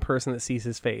one person that sees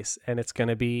his face, and it's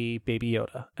gonna be Baby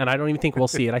Yoda. And I don't even think we'll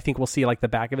see it. I think we'll see like the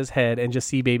back of his head and just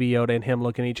see Baby Yoda and him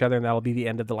looking at each other, and that'll be the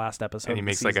end of the last episode. And he of the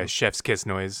makes like a season. chef's kiss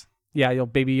noise. Yeah,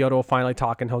 Baby Yoda will finally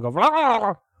talk, and he'll go.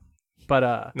 "Rah!"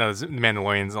 But No, the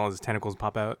Mandalorians, all his tentacles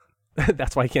pop out.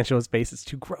 that's why he can't show his face. It's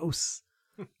too gross.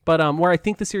 But where I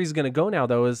think the series is going to go now,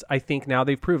 though, is I think now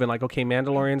they've proven, like, okay,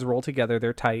 Mandalorians roll together.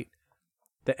 They're tight.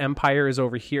 The Empire is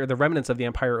over here. The remnants of the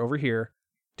Empire are over here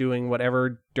doing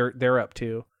whatever dirt they're up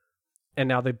to. And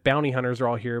now the bounty hunters are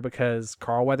all here because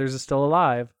Carl Weathers is still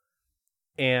alive.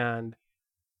 And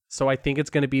so I think it's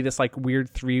going to be this, like, weird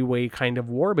three-way kind of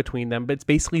war between them. But it's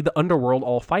basically the underworld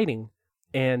all fighting.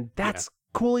 And that's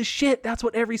cool as shit. That's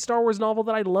what every Star Wars novel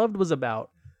that I loved was about.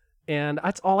 And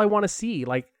that's all I want to see.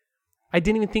 Like, I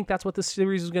didn't even think that's what this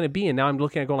series was going to be, and now I'm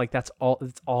looking at it going like, that's all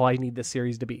I need this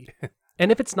series to be.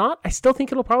 And if it's not, I still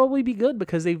think it'll probably be good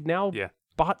because they've now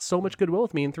bought so much goodwill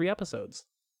with me in 3 episodes.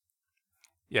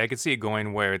 Yeah, I could see it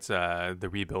going where it's the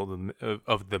rebuild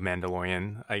of the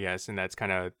Mandalorian, I guess, and that's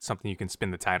kind of something you can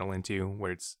spin the title into,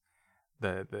 where it's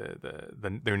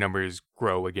their numbers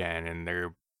grow again and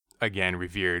they're again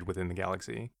revered within the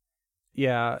galaxy.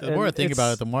 Yeah. The more I think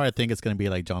about it, the more I think it's going to be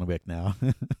like John Wick now.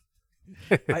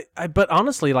 But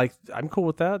honestly, like, I'm cool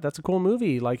with that. That's a cool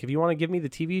movie. Like, if you want to give me the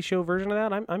TV show version of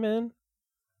that, I'm in.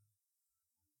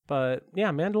 But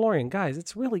yeah, Mandalorian, guys,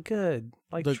 it's really good.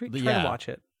 Like, try to watch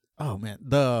it. Oh man,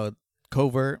 the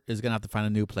covert is gonna have to find a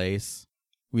new place.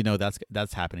 We know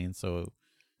that's happening. So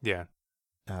yeah,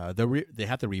 they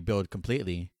have to rebuild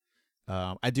completely.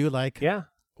 I do like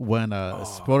when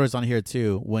spoilers on here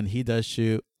too. When he does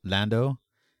shoot Lando,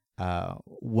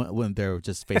 when they're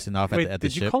just facing off at the ship.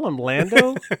 Did you call him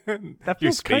Lando? That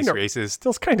You're feels space racist.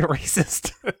 Feels kind of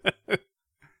racist.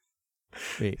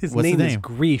 Wait, his what's name the is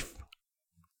Grief.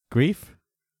 Grief?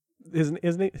 His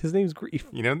name's Grief.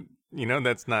 You know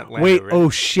that's not Lando. Wait, right? oh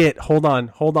shit. Hold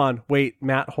on. Wait,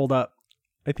 Matt, hold up.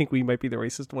 I think we might be the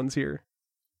racist ones here.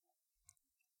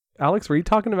 Alex, were you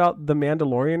talking about the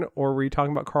Mandalorian or were you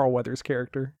talking about Carl Weathers'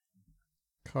 character?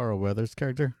 Carl Weathers'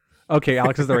 character? Okay,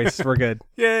 Alex is the racist. We're good.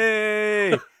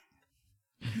 Yay!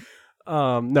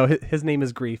 No, his name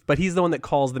is Grief, but he's the one that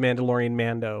calls the Mandalorian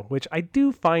Mando, which I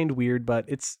do find weird, but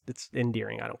it's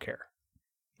endearing. I don't care.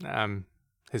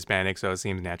 Hispanic, so it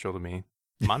seems natural to me.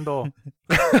 Mando.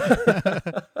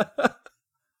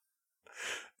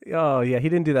 Oh yeah, he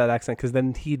didn't do that accent because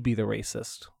then he'd be the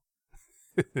racist.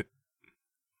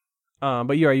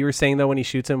 But you were saying though when he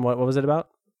shoots him, what was it about?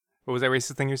 What was that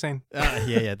racist thing you're saying?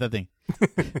 Yeah, that thing.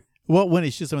 Well, when he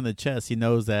shoots him in the chest, he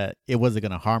knows that it wasn't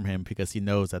going to harm him because he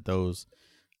knows that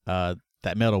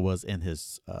that metal was in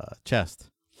his chest.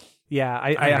 Yeah,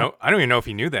 I don't even know if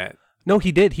he knew that. No,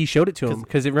 he did. He showed it to him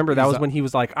because remember that was when he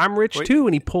was like, "I'm rich too,"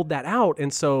 and he pulled that out.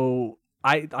 And so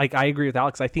I agree with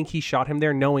Alex. I think he shot him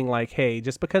there, knowing like, "Hey,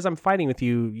 just because I'm fighting with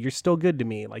you, you're still good to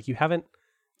me. Like you haven't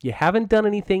done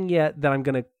anything yet that I'm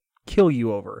gonna kill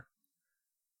you over."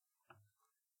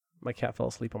 My cat fell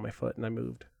asleep on my foot, and I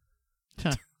moved.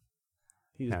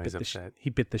 He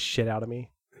bit the shit out of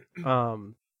me. But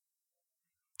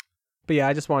yeah,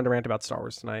 I just wanted to rant about Star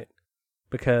Wars tonight.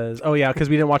 Because we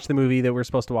didn't watch the movie that we were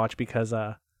supposed to watch because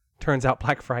turns out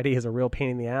Black Friday is a real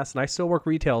pain in the ass. And I still work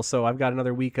retail, so I've got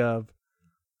another week of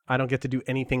I don't get to do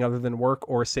anything other than work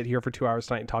or sit here for 2 hours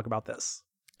tonight and talk about this.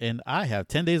 And I have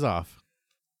 10 days off.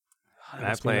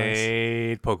 I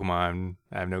played Pokemon.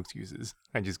 I have no excuses.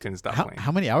 I just couldn't stop playing.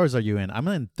 How many hours are you in? I'm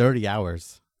in 30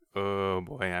 hours. Oh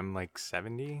boy, I'm like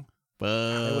 70.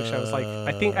 I wish I was like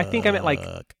I think I'm at like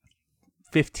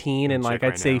 15, and like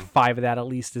I'd say 5 of that at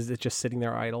least is it just sitting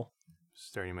there idle.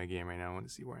 Starting my game right now. I want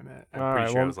to see where I'm at. I'm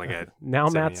pretty sure I was like at now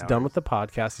Matt's done with the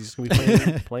podcast. He's just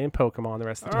gonna be playing Pokemon the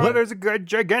rest of the time. Oh, there's a good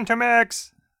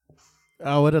Gigantamax.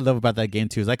 Oh, what I love about that game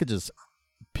too is I could just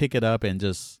pick it up and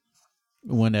just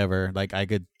whenever I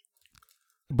could.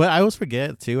 But I always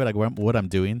forget too, like what I'm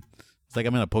doing. It's like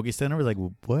I'm in a Poke Center. It's like,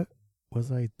 what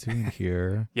was I doing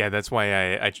here? Yeah, that's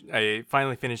why I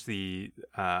finally finished the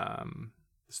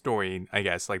story, I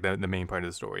guess, like the main part of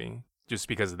the story, just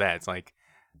because of that. It's like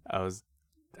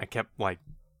I kept like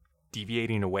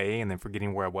deviating away and then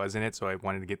forgetting where I was in it, so I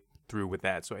wanted to get through with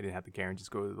that, so I didn't have to care and just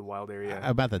go to the wild area.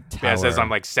 About the tower. Yeah, it says I'm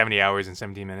like 70 hours and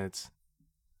 17 minutes.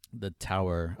 The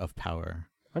Tower of Power.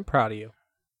 I'm proud of you.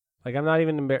 Like, I'm not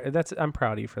even embarrassed. I'm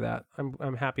proud of you for that.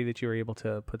 I'm happy that you were able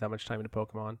to put that much time into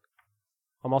Pokemon.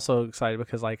 I'm also excited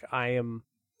because like I'm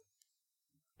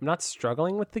not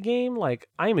struggling with the game. Like,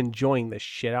 I'm enjoying the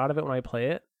shit out of it when I play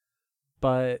it,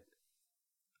 but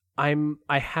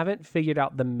I haven't figured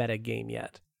out the meta game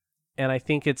yet. And I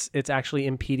think it's actually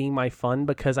impeding my fun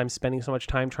because I'm spending so much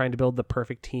time trying to build the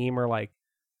perfect team or like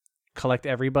collect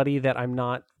everybody that I'm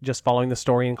not just following the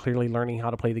story and clearly learning how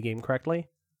to play the game correctly.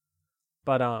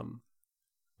 But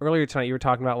earlier tonight you were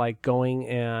talking about like going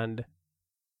and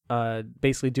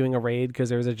basically doing a raid because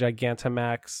there was a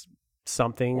Gigantamax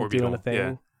something Orbital, doing a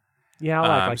thing. yeah.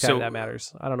 Like so- that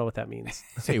matters. I don't know what that means.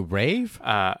 Say rave?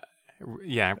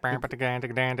 Yeah,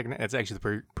 that's actually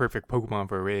the perfect Pokemon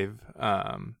for a rave.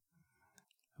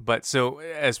 But so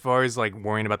as far as like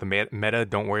worrying about the meta,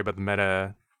 don't worry about the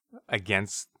meta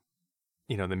against,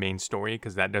 the main story,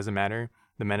 because that doesn't matter.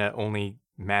 The meta only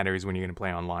matters when you're going to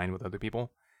play online with other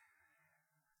people.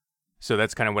 So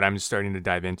that's kind of what I'm starting to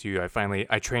dive into.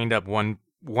 I trained up one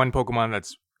Pokemon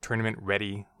that's tournament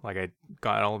ready. Like I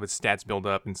got all of its stats built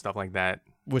up and stuff like that.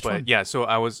 Which one? Yeah, so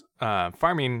I was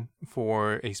farming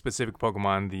for a specific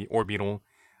Pokemon, the Orbeetle,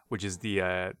 which is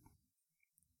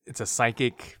it's a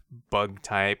psychic bug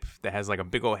type that has like a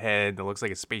big old head that looks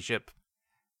like a spaceship.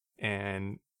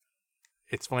 And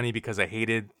it's funny because I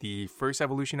hated the first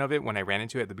evolution of it when I ran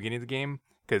into it at the beginning of the game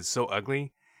because it's so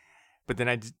ugly. But then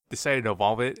I decided to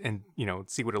evolve it and,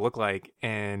 see what it looked like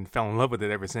and fell in love with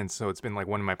it ever since. So it's been like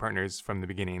one of my partners from the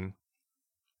beginning.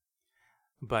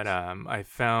 But I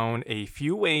found a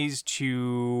few ways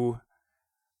to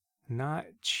not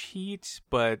cheat,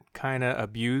 but kind of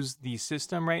abuse the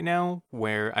system right now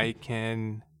where I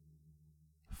can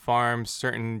farm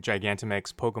certain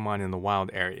Gigantamax Pokemon in the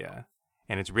wild area.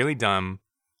 And it's really dumb.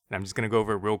 And I'm just going to go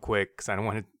over it real quick because I don't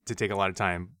want it to take a lot of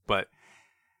time. But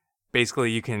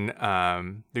basically, you can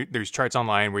there's charts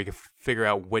online where you can figure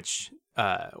out which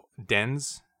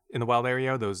dens in the wild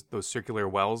area, those circular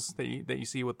wells that you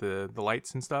see with the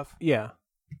lights and stuff. Yeah.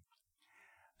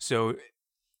 So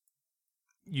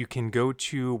you can go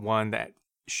to one that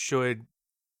should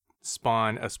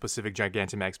spawn a specific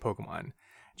Gigantamax Pokemon.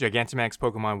 Gigantamax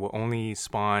Pokemon will only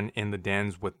spawn in the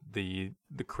dens with the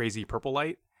crazy purple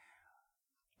light,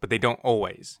 but they don't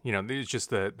always. There's just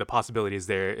the possibility is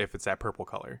there if it's that purple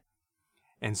color.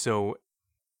 And so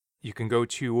you can go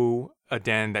to a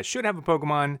den that should have a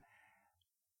Pokemon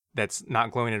that's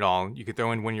not glowing at all. You could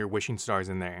throw in one of your wishing stars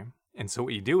in there. And so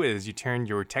what you do is you turn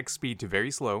your text speed to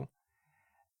very slow.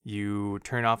 You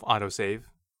turn off autosave,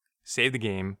 save the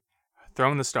game,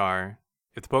 throw in the star.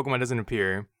 If the Pokemon doesn't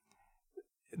appear,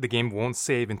 the game won't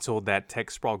save until that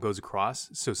text sprawl goes across.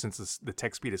 So since the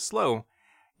text speed is slow,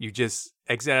 you just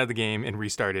exit out of the game and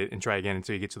restart it and try again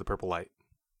until you get to the purple light.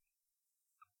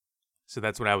 So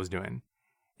that's what I was doing.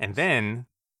 And then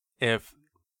if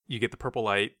you get the purple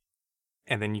light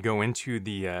and then you go into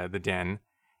the den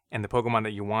and the Pokemon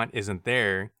that you want isn't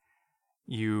there,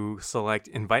 you select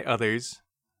invite others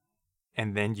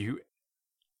and then you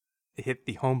hit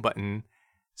the home button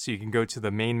so you can go to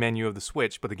the main menu of the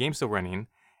Switch, but the game's still running,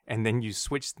 and then you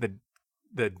switch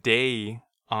the day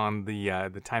on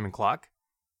the time and clock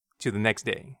to the next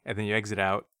day, and then you exit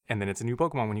out, and then it's a new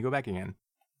Pokemon when you go back again.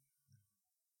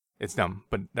 It's dumb,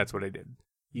 but that's what I did.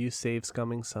 You save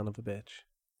scumming son of a bitch.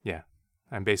 Yeah,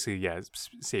 I'm basically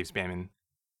save spamming.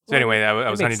 So anyway, I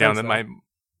was hunting down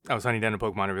I was hunting down a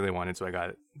Pokemon I really wanted, so I got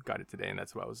it today, and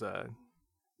that's what I was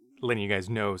letting you guys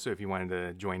know. So if you wanted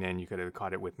to join in, you could have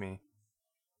caught it with me.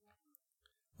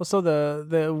 Well, so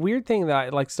the weird thing that I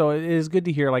like, so it is good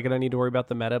to hear. Like, I don't need to worry about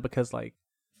the meta because like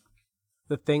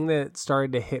the thing that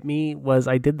started to hit me was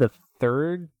I did the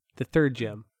third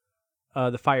gym,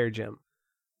 the fire gym,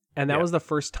 and that was the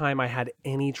first time I had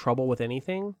any trouble with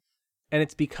anything. And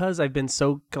it's because I've been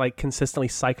so like consistently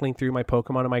cycling through my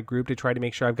Pokemon in my group to try to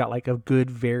make sure I've got like a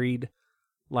good varied,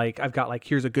 like I've got like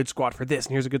here's a good squad for this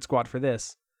and here's a good squad for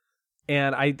this.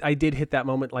 And I did hit that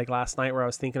moment like last night where I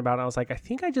was thinking about it. I was like, I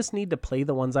think I just need to play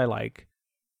the ones I like,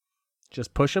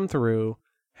 just push them through,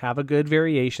 have a good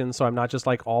variation so I'm not just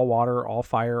like all water, all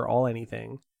fire, all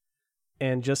anything,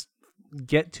 and just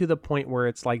get to the point where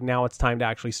it's like now it's time to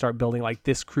actually start building like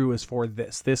this crew is for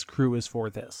this crew is for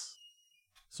this.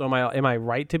 So am I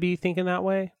right to be thinking that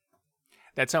way?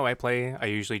 That's how I play. I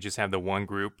usually just have the one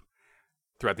group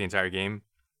throughout the entire game.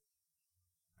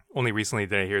 Only recently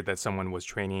did I hear that someone was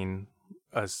training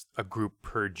a group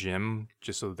per gym,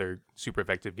 just so they're super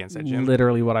effective against that gym.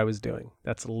 Literally what I was doing.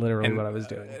 That's literally what I was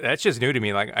doing. That's just new to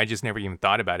me. Like I just never even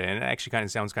thought about it, and it actually kind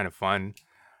of sounds kind of fun.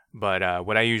 But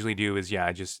what I usually do is,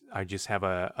 I just have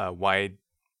a wide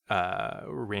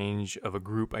range of a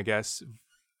group, I guess,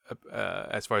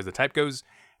 as far as the type goes,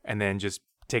 and then just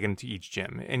take them to each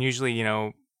gym. And usually,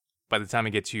 by the time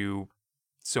I get to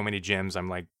so many gyms, I'm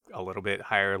like a little bit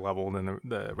higher level than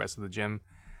the rest of the gym.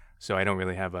 So I don't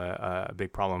really have a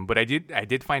big problem. But I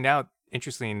did find out,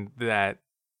 interesting, that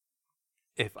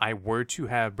if I were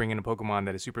to bring in a Pokemon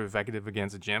that is super effective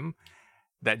against a gym,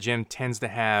 that gym tends to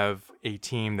have a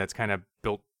team that's kind of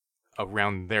built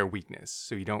around their weakness.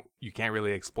 So you can't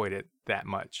really exploit it that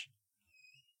much.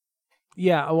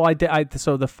 Yeah, well, I did.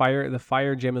 So the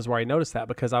fire gym is where I noticed that,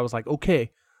 because I was like,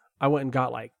 okay, I went and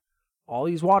got like all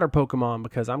these water Pokemon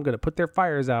because I'm gonna put their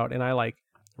fires out, and I like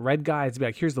read guides to be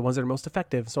like, here's the ones that are most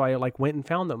effective. So I like went and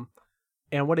found them,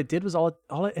 and what it did was all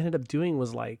it ended up doing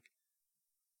was like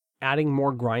adding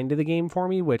more grind to the game for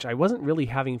me, which I wasn't really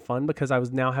having fun, because I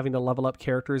was now having to level up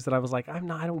characters that I was like, I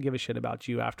don't give a shit about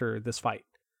you after this fight.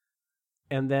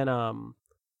 And then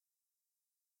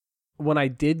when I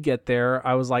did get there,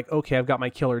 I was like, okay, I've got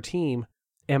my killer team.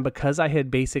 And because I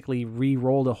had basically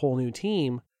re-rolled a whole new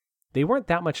team, they weren't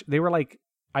that much. They were like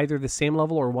either the same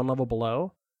level or one level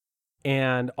below.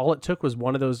 And all it took was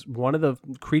one of the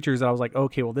creatures that I was like,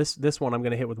 okay, well, this one I'm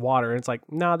going to hit with water. And it's like,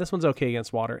 nah, this one's okay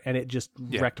against water. And it just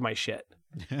wrecked my shit.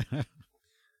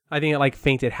 I think it like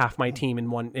fainted half my team in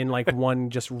one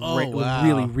just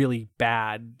really, really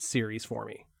bad series for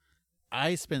me.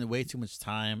 I spent way too much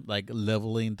time like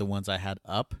leveling the ones I had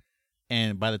up.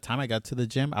 And by the time I got to the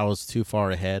gym, I was too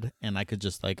far ahead, and I could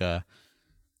just like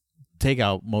take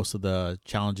out most of the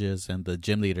challenges and the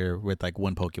gym leader with like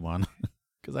one Pokemon.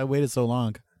 Because I waited so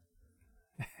long.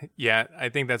 Yeah, I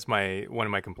think that's one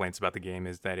of my complaints about the game,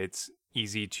 is that it's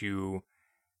easy to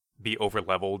be over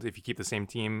leveled if you keep the same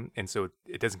team, and so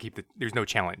it doesn't there's no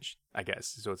challenge, I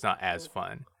guess, so it's not as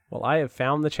fun. Well, I have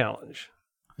found the challenge.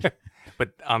 But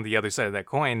on the other side of that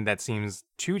coin, that seems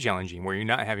too challenging, where you're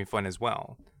not having fun as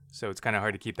well. So it's kind of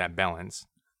hard to keep that balance.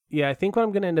 Yeah, I think what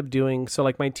I'm going to end up doing, so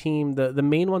like my team, the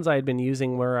main ones I had been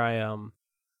using, where I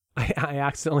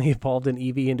accidentally evolved an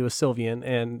Eevee into a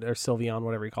Sylveon, or Sylveon,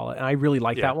 whatever you call it. And I really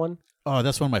like that one. Oh,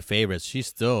 that's one of my favorites. She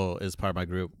still is part of my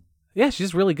group. Yeah,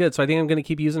 she's really good. So I think I'm going to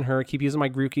keep using her, keep using my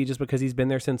Grookey, just because he's been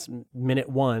there since minute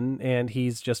 1, and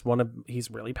he's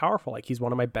really powerful. Like, he's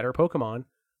one of my better Pokemon.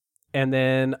 And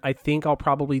then I think I'll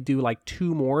probably do like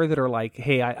 2 more that are like,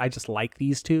 hey, I just like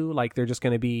these 2. Like, they're just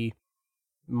going to be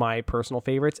my personal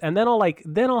favorites. And then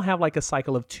I'll have like a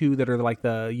cycle of 2 that are like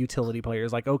the utility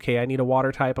players. Like, okay, I need a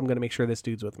water type. I'm going to make sure this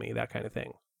dude's with me. That kind of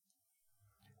thing.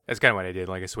 That's kind of what I did.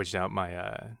 Like, I switched out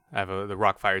I have the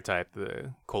rock fire type,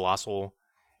 the Colossal,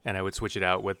 and I would switch it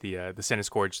out with the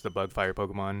Centiskorch, the bug fire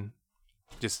Pokemon,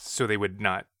 just so they would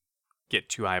not get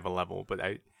too high of a level, but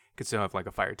I could still have like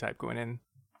a fire type going in.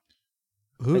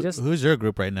 Who's your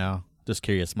group right now? Just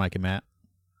curious, Mike and Matt.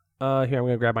 Here, I'm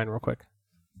going to grab mine real quick.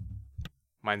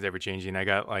 Mine's ever changing. I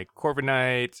got like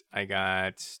Corviknight, I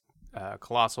got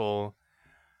Colossal,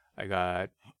 I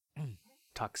got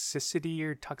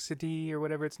Toxicity or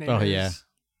whatever its name is. Oh, yeah.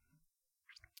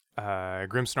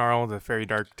 Grimmsnarl, the Fairy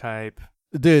Dark type.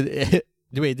 Dude,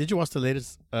 wait, did you watch the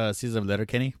latest season of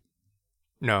Letterkenny?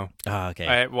 No. Oh, okay.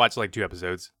 I watched like 2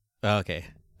 episodes. Oh, okay.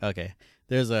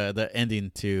 There's the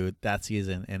ending to that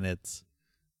season, and I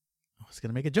was going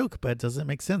to make a joke, but it doesn't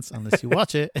make sense unless you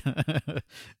watch it.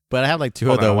 But I have like 2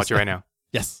 Hold of those. on, I'll watch it right now.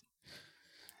 Yes.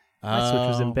 My Switch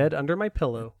was in bed under my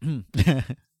pillow.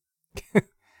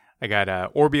 I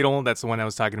got Orbeetle. That's the one I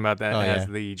was talking about that has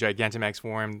the Gigantamax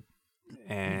form.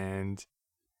 And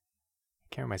I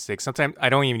can't remember my 6. Sometimes I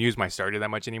don't even use my starter that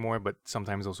much anymore, but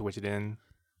sometimes I'll switch it in.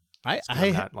 I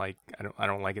don't like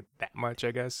it that much,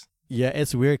 I guess. Yeah,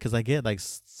 it's weird because I get like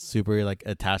super like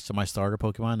attached to my starter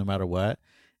Pokemon no matter what.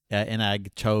 And I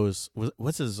chose,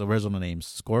 what's his original name?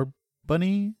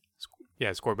 Scorbunny?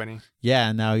 Yeah, Scorbunny. Yeah,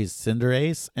 and now he's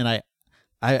Cinderace. And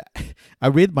I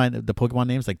read the Pokemon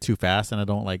names like too fast, and I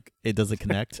don't like, it doesn't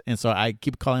connect. And so I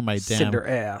keep calling my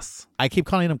Cinderace. I keep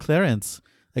calling him Clarence.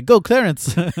 Like, go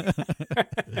Clarence.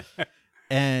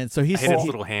 And so I hate his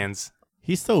little hands.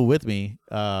 He's still with me.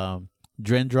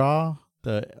 Drendraw,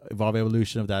 the evolved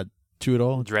evolution of that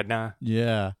Toodle. Dreadnought.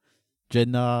 Yeah.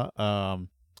 Dreadnought.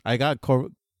 I got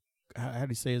how do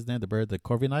you say his name? The bird, the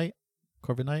Corviknight?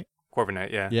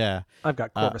 Corviknight, yeah. Yeah. I've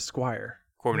got Corvisquire.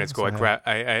 Corviknight's cool.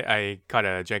 I caught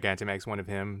a Gigantamax one of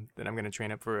him that I'm going to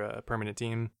train up for a permanent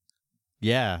team.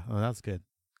 Yeah. Oh, that's good.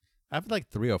 I have like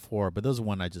 3 or 4, but those are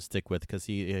one I just stick with because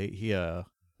he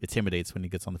intimidates when he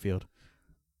gets on the field.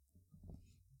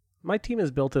 My team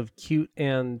is built of cute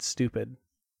and stupid.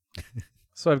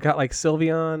 So I've got like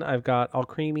Sylveon. I've got all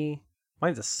creamy.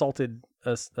 Mine's a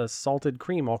salted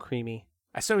cream, all creamy.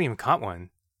 I still haven't even caught one.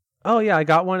 Oh yeah, I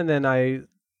got one, and then I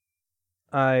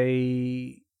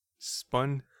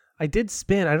Spun. I did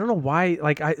spin. I don't know why.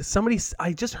 Like I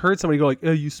just heard somebody go like,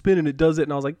 "Oh, you spin and it does it,"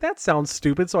 and I was like, "That sounds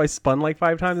stupid." So I spun like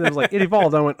 5 times, and I was like, "It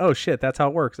evolved." I went, "Oh shit, that's how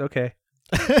it works." Okay.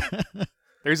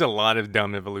 There's a lot of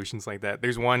dumb evolutions like that.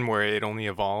 There's one where it only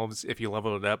evolves if you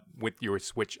level it up with your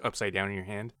Switch upside down in your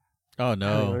hand. Oh I don't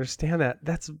no. understand that.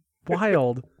 That's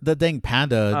wild. The dang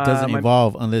panda doesn't my-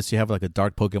 evolve unless you have like a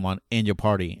dark Pokemon in your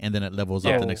party, and then it levels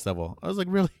up Yeah. the next level. I was like,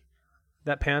 really?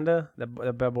 That panda, that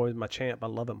bad boy is my champ. I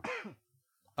love him.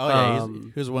 Oh yeah,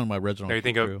 Um, he's one of my original. Or you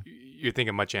think crew.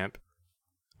 of Machamp.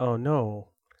 Oh no.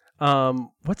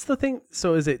 What's the thing?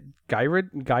 So is it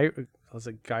was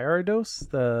it Gyarados?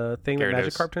 The thing that Gyarados.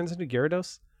 Magikarp turns into?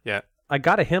 Gyarados? Yeah. I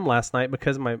got a him last night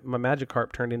because my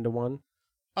Magikarp turned into one.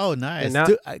 Oh, nice. And now-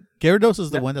 Dude, Gyarados is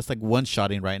the now- one that's like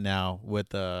one-shotting right now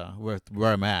with where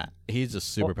I'm at. He's just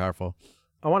super powerful.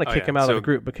 I want to Oh, kick yeah. him out of So- the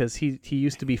group because he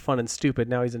used to be fun and stupid.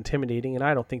 Now he's intimidating, and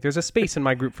I don't think there's a space in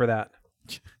my group for that.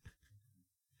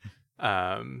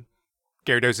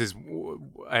 Gyarados is,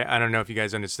 I don't know if you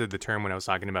guys understood the term when I was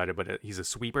talking about it, but he's a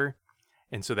sweeper.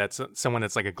 And so that's someone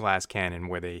that's like a glass cannon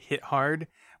where they hit hard,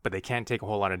 but they can't take a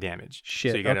whole lot of damage.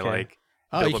 Shit, So you gotta okay. like,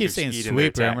 Oh, build you up keep your saying speed and their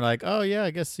sweeper. I'm attack. like, oh yeah,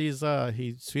 I guess he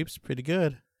sweeps pretty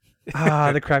good. The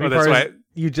crappy Oh, that's part is why-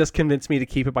 you just convinced me to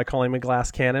keep it by calling him a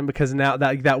glass cannon because now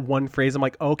that one phrase, I'm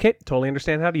like, okay, totally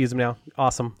understand how to use him now.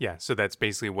 Awesome. Yeah, so that's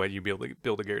basically what you build a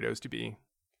Gyarados to be.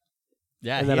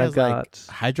 Yeah, And he then has I've got- like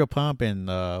Hydro Pump and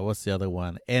what's the other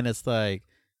one? And it's like,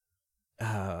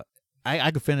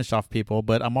 I could finish off people,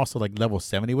 but I'm also like level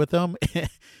 70 with them.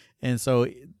 And so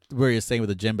where you're saying with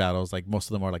the gym battles, like most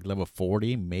of them are like level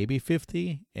 40, maybe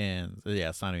 50. And yeah,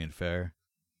 it's not even fair.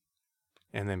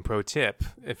 And then pro tip,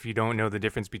 if you don't know the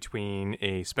difference between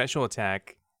a special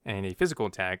attack and a physical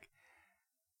attack,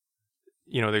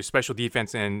 there's special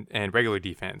defense and regular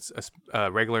defense.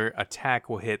 A regular attack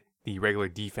will hit the regular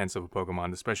defense of a Pokemon,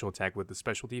 the special attack with the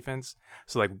special defense.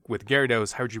 So like with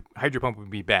Gyarados, Hydro Pump would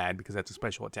be bad because that's a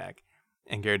special attack.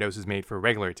 And Gyarados is made for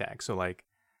regular attack. So like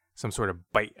some sort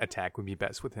of bite attack would be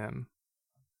best with him.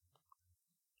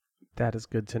 That is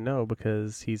good to know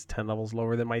because he's 10 levels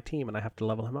lower than my team and I have to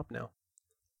level him up now.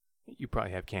 You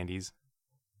probably have candies.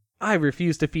 I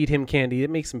refuse to feed him candy. It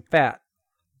makes him fat.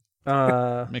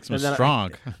 Makes him and then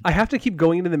strong. I have to keep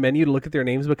going into the menu to look at their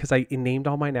names because I named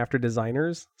all mine after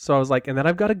designers. So I was like, and then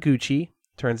I've got a Gucci.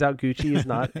 Turns out Gucci is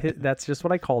not. That's just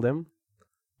what I called him.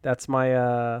 That's my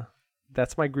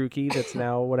Grookey. That's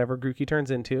now whatever Grookey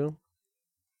turns into.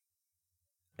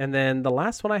 And then the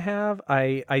last one I have,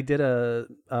 I did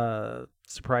a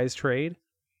surprise trade,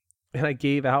 and I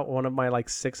gave out one of my like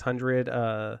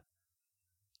 600.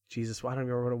 Jesus, I don't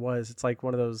remember what it was. It's like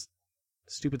one of those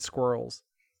stupid squirrels.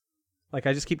 Like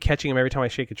I just keep catching them every time I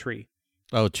shake a tree.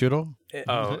 Oh, Choodle?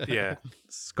 Oh, yeah.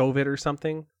 Scovit or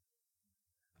something.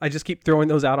 I just keep throwing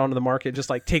those out onto the market, just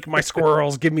like, take my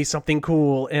squirrels, give me something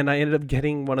cool. And I ended up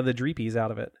getting one of the Dreepies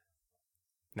out of it.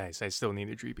 Nice. I still need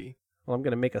a Dreepy. Well, I'm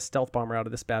going to make a stealth bomber out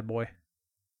of this bad boy.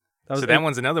 That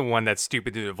one's another one that's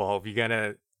stupid to evolve. You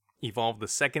gotta evolve the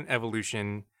second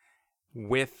evolution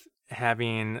with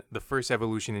having the first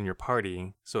evolution in your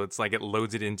party. So it's like it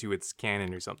loads it into its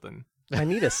cannon or something. I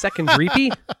need a second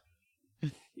Dreepy?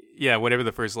 Yeah, whatever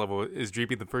the first level is.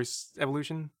 Dreepy the first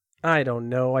evolution? I don't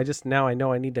know. Now I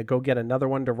know I need to go get another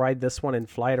one to ride this one and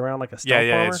fly it around like a stealth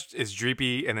Yeah, bomber. it's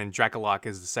Dreepy, and then Dracolock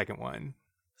is the second one.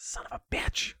 Son of a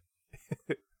bitch.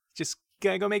 Just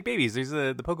gotta go make babies. There's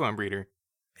the Pokemon breeder.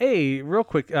 Hey, real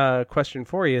quick question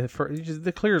for you,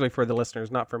 clearly for the listeners,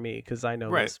 not for me, because I know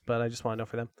Right. this, but I just want to know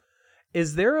for them.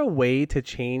 Is there a way to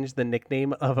change the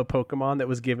nickname of a Pokemon that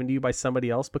was given to you by somebody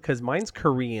else? Because mine's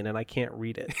Korean and I can't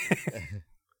read it.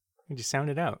 You just sound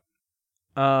it out.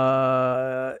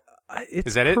 It's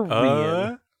Is that it?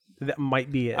 Korean. That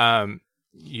might be it. I just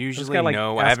Usually gotta, like,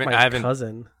 no. ask I my haven't.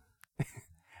 cousin.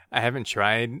 I haven't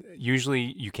tried.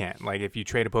 Usually you can't. Like if you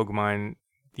trade a Pokemon,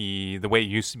 the way it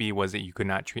used to be was that you could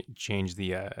not change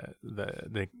the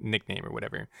nickname or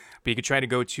whatever. But you could try to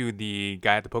go to the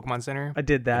guy at the Pokemon Center. I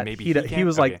did that. and maybe He can?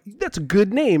 was Okay. like, "That's a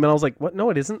good name," and I was like, "What? No,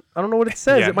 it isn't. I don't know what it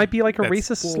says. Yeah, It might be like a that's-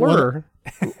 racist Well, slur."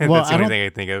 That's Well, the I only don't- thing I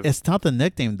think of. It's not the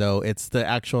nickname though. It's the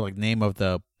actual like name of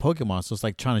the Pokemon. So it's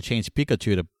like trying to change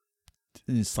Pikachu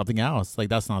to something else. Like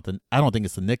that's not I don't think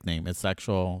it's the nickname. It's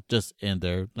actual just in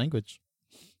their language.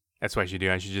 That's what I should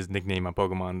do. I should just nickname my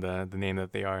Pokemon the name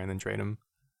that they are and then trade them.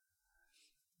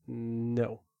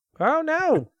 No. Oh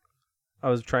no! I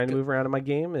was trying to move around in my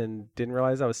game and didn't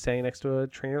realize I was standing next to a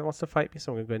trainer that wants to fight me.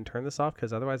 So I'm going to go ahead and turn this off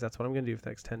because otherwise that's what I'm going to do for the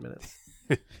next 10 minutes.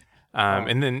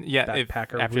 And then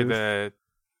Backpacker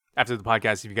after the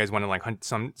podcast, if you guys want to like hunt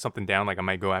something down, like I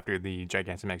might go after the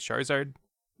Gigantamax Charizard.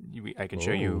 I can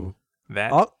show you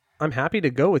that. I'm happy to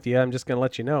go with you. I'm just going to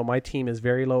let you know my team is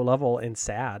very low level and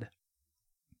sad.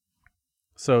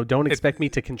 So don't expect me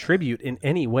to contribute in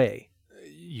any way.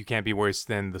 You can't be worse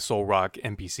than the Soul Rock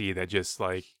NPC that just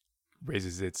like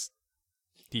raises its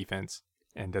defense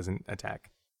and doesn't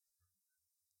attack.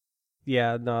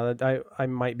 Yeah, no, I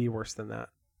might be worse than that.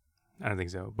 I don't think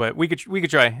so, but we could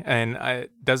try, and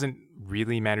it doesn't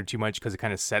really matter too much because it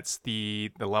kind of sets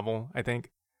the level, I think.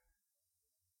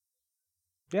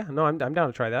 Yeah, no, I'm down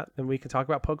to try that, and we can talk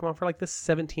about Pokemon for like the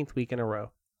 17th week in a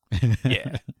row.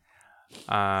 Yeah.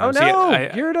 Oh no!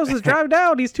 Gyarados is dropped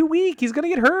out. He's too weak. He's gonna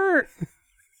get hurt.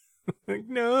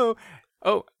 No.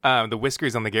 Oh, the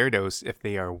whiskers on the Gyarados. If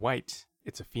they are white,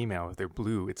 it's a female. If they're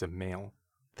blue, it's a male.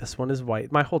 This one is white.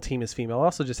 My whole team is female. It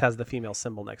also just has the female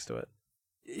symbol next to it.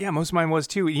 Yeah, most of mine was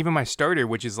too. Even my starter,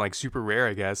 which is like super rare,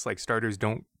 I guess. Like starters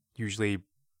don't usually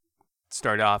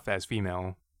start off as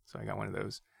female, so I got one of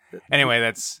those. Anyway,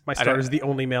 that's my starter is the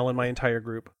only male in my entire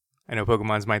group. I know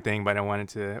Pokemon's my thing, but I wanted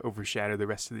to overshadow the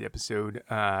rest of the episode.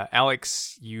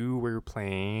 Alex, you were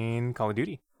playing Call of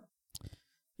Duty.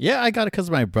 Yeah, I got it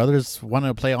because my brothers wanted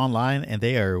to play online, and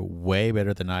they are way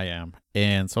better than I am.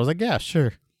 And so I was like, yeah,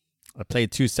 sure. I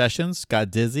played 2 sessions, got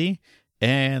dizzy,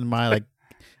 and I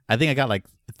think I got like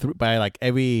by like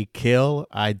every kill,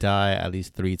 I die at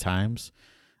least 3 times.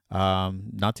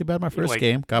 Not too bad. My first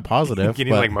game got positive.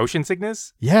 Getting like motion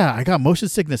sickness? Yeah, I got motion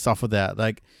sickness off of that.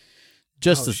 Like,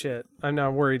 shit! I'm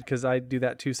not worried because I do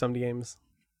that too some games.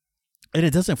 And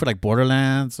it doesn't for like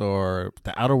Borderlands or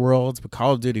the Outer Worlds, but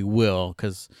Call of Duty will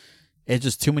because it's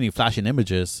just too many flashing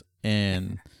images,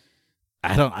 and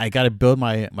I got to build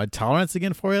my tolerance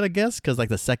again for it, I guess, because like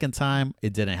the second time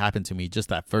it didn't happen to me. Just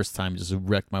that first time just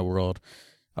wrecked my world.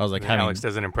 I was like, Alex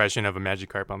does an impression of a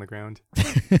Magikarp on the ground.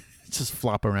 Just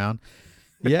flop around.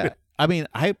 Yeah. I mean,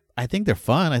 I think they're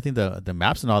fun. I think the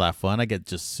maps and all that fun. I get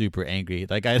just super angry.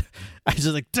 Like I just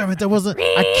like, damn it, that wasn't.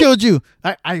 I killed you.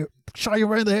 I shot you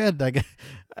right in the head. Like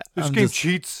this game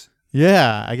cheats.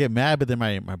 Yeah, I get mad, but then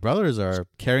my brothers are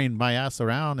carrying my ass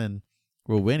around and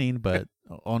we're winning, but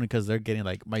only because they're getting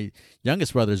like my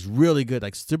youngest brother's really good,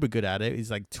 like super good at it.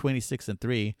 He's like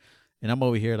 26-3, and I'm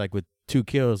over here like with 2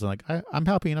 kills. And like I'm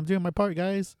helping. I'm doing my part,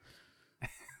 guys.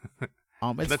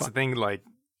 That's the thing. Like.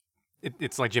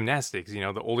 It's like gymnastics, you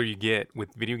know, the older you get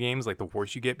with video games, like the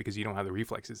worse you get because you don't have the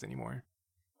reflexes anymore.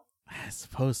 I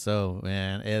suppose so,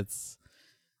 man.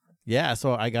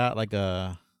 So I got like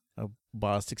bought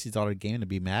a $60 game to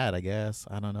be mad, I guess.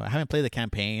 I don't know. I haven't played the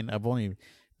campaign. I've only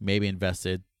maybe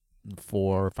invested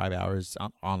 4 or 5 hours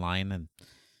online, and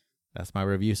that's my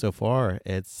review so far.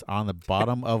 It's on the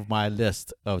bottom of my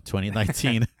list of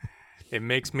 2019. It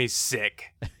makes me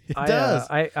sick. It does.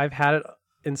 I've had it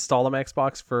install on my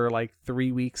Xbox for like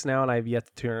 3 weeks now, and I've yet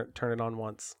to turn it on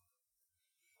once.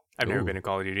 I've never been a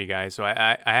Call of Duty guy, so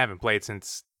I haven't played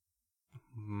since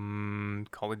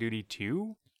Call of Duty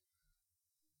 2,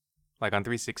 like on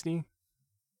 360.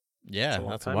 Yeah,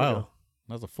 that's a while.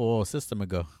 That's a full system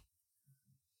ago.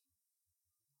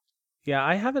 Yeah,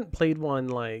 I haven't played one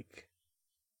like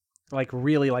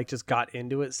really like just got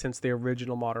into it since the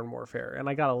original Modern Warfare. And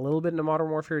I got a little bit into Modern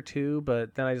Warfare 2,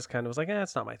 but then I just kind of was like,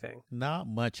 it's not my thing. Not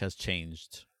much has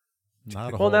changed.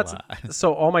 Not a whole lot.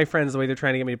 So all my friends, the way they're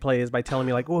trying to get me to play is by telling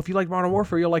me like, if you like Modern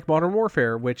Warfare, you'll like Modern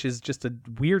Warfare, which is just a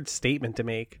weird statement to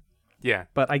make. Yeah.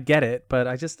 But I get it, but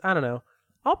I don't know.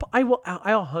 I'll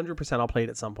 100% I'll play it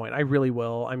at some point. I really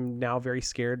will. I'm now very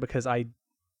scared because I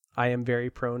am very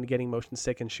prone to getting motion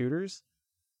sick in shooters.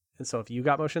 And so if you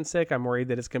got motion sick, I'm worried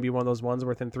that it's going to be one of those ones where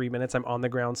within 3 minutes I'm on the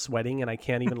ground sweating and I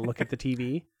can't even look at the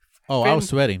TV. Oh, Finn, I was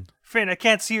sweating. Finn, I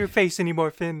can't see your face anymore,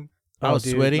 Finn. I was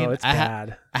sweating. No, it's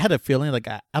bad. I had a feeling like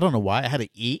I don't know why I had to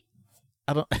eat.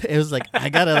 It was like I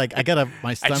gotta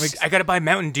my stomach. I gotta buy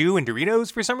Mountain Dew and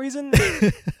Doritos for some reason.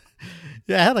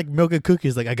 Yeah, I had like milk and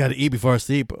cookies. Like I gotta eat before I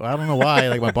sleep. I don't know why.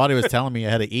 Like my body was telling me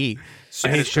I had to eat. I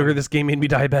hate sugar. This game made me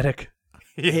diabetic.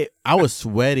 I was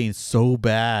sweating so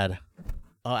bad.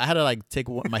 I had to like take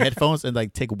my headphones and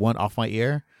like take one off my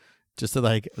ear just to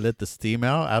like let the steam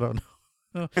out. I don't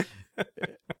know.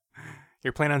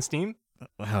 You're playing on Steam?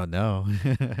 Oh no,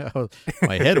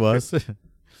 my head was.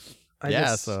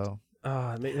 So.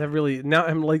 That really now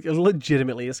I'm like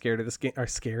legitimately scared of this game. Or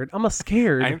scared? I'm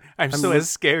scared. I'm so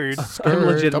scared. I'm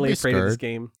legitimately afraid of this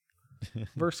game.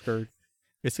 We're scared.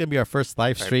 It's gonna be our first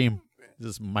live stream.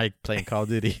 This is Mike playing Call of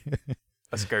Duty.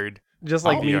 a skirt. Just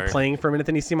like me VR. playing for a minute,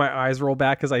 then you see my eyes roll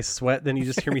back as I sweat. Then you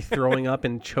just hear me throwing up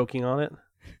and choking on it.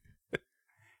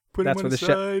 Put That's him where on the the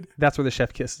side. That's where the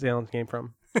chef kiss sound came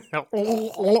from.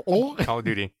 Call of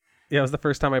Duty. Yeah, it was the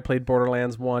first time I played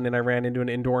Borderlands 1 and I ran into an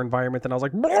indoor environment and I was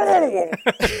like,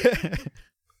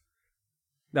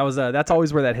 that's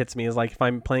always where that hits me, is like if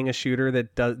I'm playing a shooter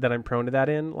that I'm prone to that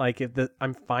in, like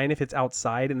I'm fine if it's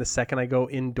outside, and the second I go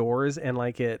indoors and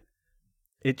like it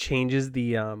changes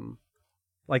the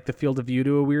like the field of view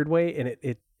to a weird way, and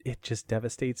it just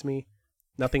devastates me.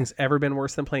 Nothing's ever been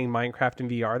worse than playing Minecraft in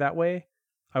VR that way.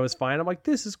 I was fine. I'm like,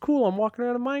 this is cool. I'm walking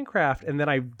around in Minecraft. And then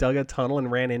I dug a tunnel and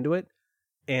ran into it.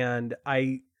 And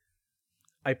I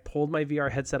pulled my VR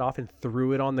headset off and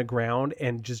threw it on the ground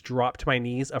and just dropped to my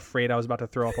knees, afraid I was about to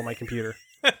throw up on my computer.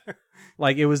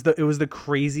 Like it was the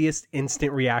craziest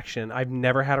instant reaction. I've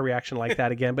never had a reaction like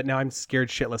that again, but now I'm scared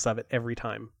shitless of it every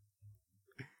time.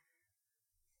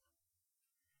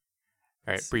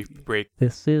 All right, brief break.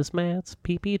 This is Matt's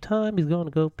pee-pee time. He's going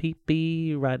to go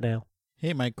pee-pee right now.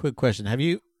 Hey, Mike, quick question. Did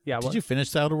you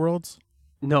finish the Outer Worlds?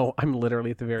 No, I'm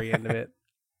literally at the very end of it.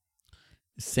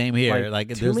 Same here. Like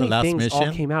there's the last mission.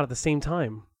 All came out at the same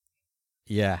time.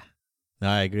 Yeah. No,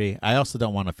 I agree. I also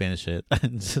don't want to finish it.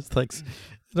 Just like I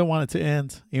don't want it to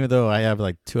end. Even though I have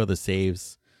like 2 other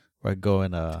saves where I go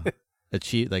and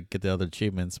achieve, like get the other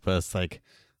achievements, but it's like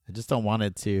I just don't want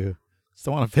it to. Just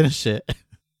don't want to finish it.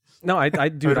 No, I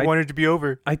wanted it to be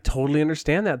over. I totally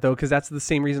understand that though, because that's the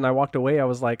same reason I walked away. I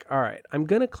was like, all right, I'm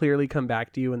gonna clearly come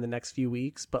back to you in the next few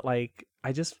weeks, but like,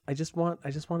 I just want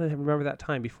to remember that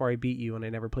time before I beat you and I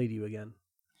never played you again.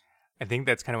 I think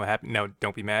that's kind of what happened. No,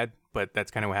 don't be mad, but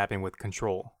that's kind of what happened with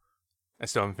Control. I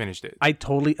still haven't finished it. I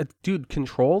totally, dude,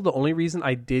 Control. The only reason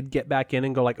I did get back in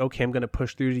and go like, okay, I'm gonna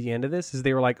push through to the end of this is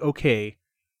they were like, okay,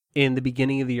 in the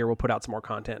beginning of the year we'll put out some more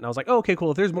content, and I was like, oh, okay,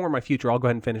 cool. If there's more in my future, I'll go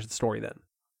ahead and finish the story then.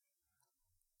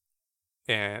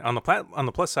 And on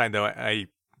the plus side, though,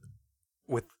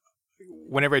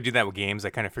 whenever I do that with games, I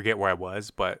kind of forget where I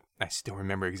was, but I still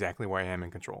remember exactly where I am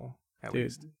in Control. At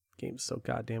least, game's so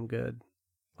goddamn good.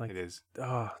 Like it is.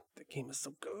 Oh, the game is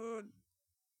so good.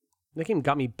 That game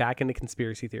got me back into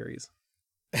conspiracy theories.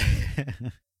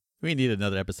 We need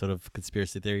another episode of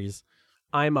conspiracy theories.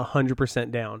 I'm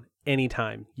 100% down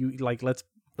anytime. You like let's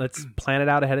plan it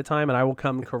out ahead of time, and I will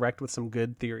come correct with some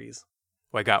good theories.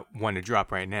 Well, I got one to drop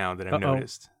right now that I've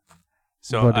noticed.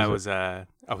 So I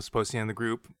was posting on the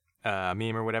group a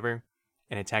meme or whatever,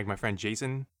 and I tagged my friend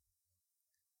Jason.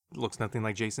 It looks nothing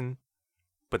like Jason.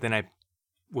 But then I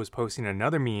was posting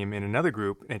another meme in another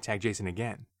group, and I tagged Jason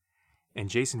again. And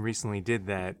Jason recently did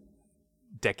that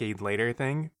decade later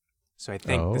thing. So I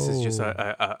think this is just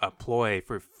a ploy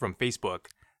from Facebook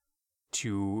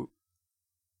to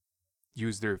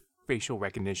use their facial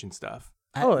recognition stuff.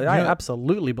 I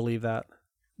absolutely believe that.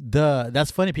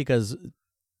 That's funny because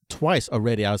twice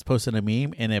already I was posting a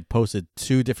meme and it posted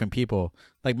 2 different people.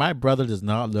 Like my brother does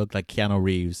not look like Keanu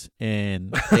Reeves,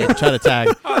 and they try to tag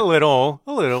a little,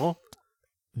 not at all,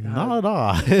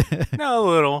 no, a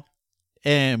little,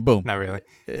 and boom, not really.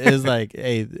 It's like,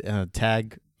 hey,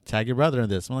 tag your brother in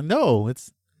this. I'm like, no,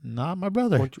 it's not my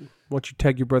brother. Why don't you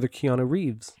tag your brother Keanu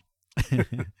Reeves?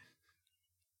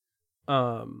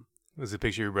 Was it a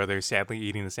picture of your brother sadly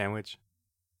eating the sandwich?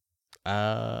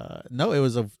 No, it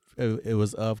was of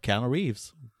Keanu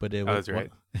Reeves, but it was that's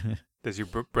right. Does your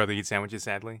brother eat sandwiches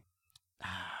sadly?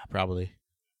 Probably.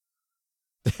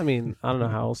 I mean, I don't know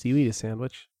how else you eat a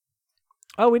sandwich.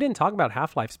 Oh, we didn't talk about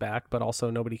Half-Life's back, but also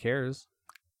nobody cares.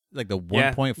 Like the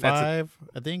 1.5,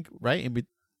 I think, right? In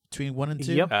between 1 and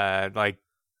 2? Yep. Like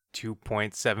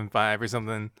 2.75 or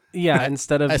something. Yeah,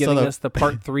 instead of giving us the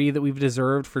part 3 that we've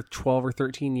deserved for 12 or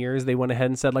 13 years, they went ahead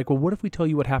and said, like, well, what if we tell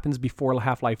you what happens before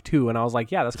Half-Life 2? And I was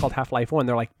like, yeah, that's called Half-Life 1.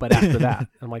 They're like, but after that.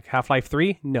 I'm like, Half-Life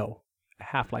 3? No.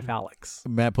 Half-Life Alyx.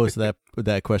 Matt posted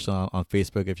that question on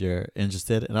Facebook if you're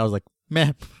interested. And I was like,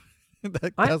 man,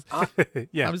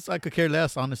 yeah. I could care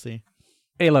less, honestly.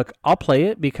 Hey, look, I'll play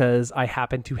it because I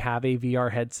happen to have a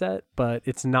VR headset, but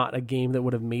it's not a game that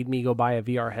would have made me go buy a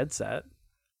VR headset.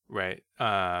 Right.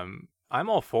 I'm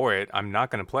all for it. I'm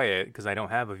not going to play it because I don't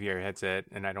have a VR headset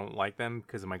and I don't like them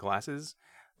because of my glasses.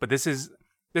 But this is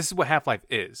what Half-Life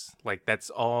is. Like, that's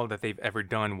all that they've ever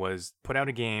done was put out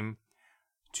a game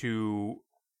to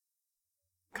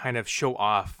kind of show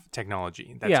off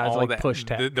technology. That's all, it's like that push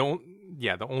tech.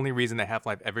 The only reason that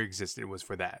Half-Life ever existed was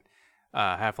for that.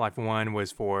 Half-Life 1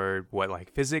 was for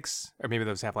like physics, or maybe that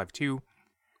was Half-Life 2.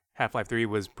 Half-Life 3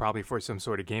 was probably for some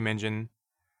sort of game engine.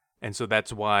 And so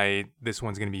that's why this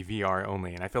one's going to be VR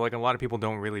only. And I feel like a lot of people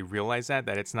don't really realize that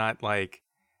it's not like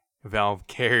Valve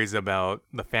cares about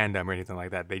the fandom or anything like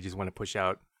that. They just want to push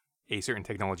out a certain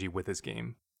technology with this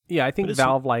game. Yeah, I think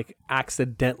Valve like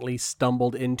accidentally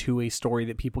stumbled into a story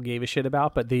that people gave a shit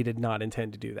about, but they did not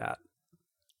intend to do that.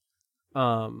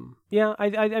 Yeah,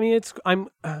 I mean,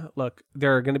 look,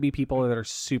 there are going to be people that are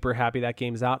super happy that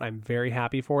game's out. I'm very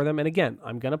happy for them. And again,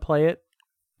 I'm going to play it.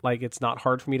 Like, it's not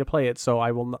hard for me to play it, so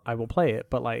I will play it.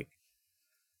 But like,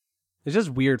 it's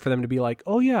just weird for them to be like,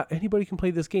 oh yeah, anybody can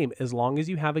play this game as long as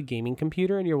you have a gaming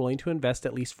computer and you're willing to invest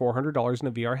at least $400 in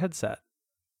a VR headset.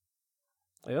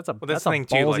 Like, that's a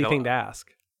ballsy thing to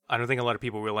ask. I don't think a lot of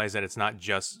people realize that it's not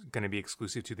just going to be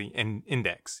exclusive to the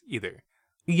index either.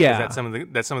 Yeah, that's some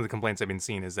of the complaints I've been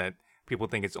seeing, is that people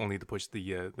think it's only to push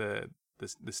the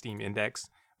Steam index,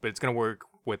 but it's going to work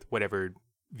with whatever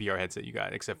VR headset you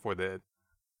got, except for the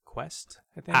Quest,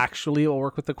 I think. Actually, it will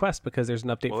work with the Quest because there's an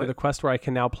update for the Quest where I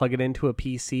can now plug it into a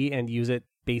PC and use it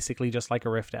basically just like a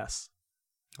Rift S,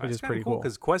 which is pretty cool.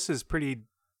 Because Quest is pretty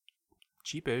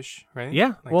cheapish, right?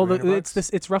 Yeah, like well,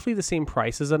 it's roughly the same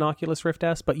price as an Oculus Rift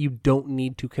S, but you don't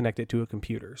need to connect it to a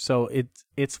computer. So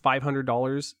it's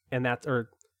 $500, and that's, or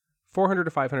 $400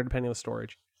 to $500 depending on the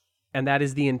storage, and that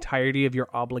is the entirety of your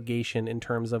obligation in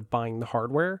terms of buying the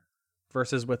hardware.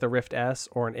 Versus with a Rift S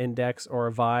or an Index or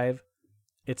a Vive,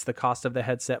 it's the cost of the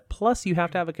headset, plus you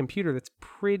have to have a computer that's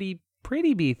pretty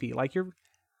beefy. Like you're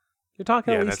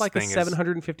talking at least like a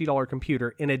 $750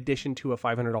 computer in addition to a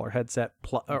 $500 headset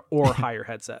or higher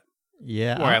headset.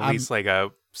 Yeah, or at least like a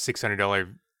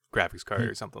 $600 graphics card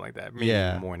or something like that. Maybe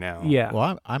even more now. Yeah.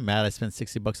 Well, I'm mad I spent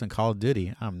 $60 on Call of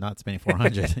Duty. I'm not spending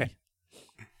 $400.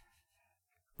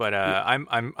 But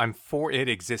I'm for it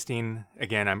existing.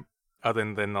 Again,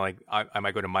 other than like I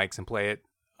might go to Mike's and play it.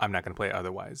 I'm not going to play it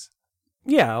otherwise.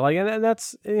 Yeah, like, and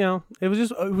that's, it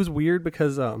was weird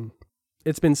because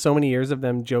it's been so many years of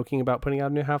them joking about putting out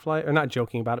a new Half-Life, or not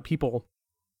joking about it, people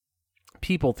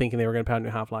thinking they were going to put out a new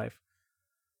Half-Life,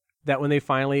 that when they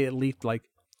finally leaked, like,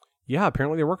 yeah,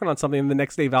 apparently they're working on something, and the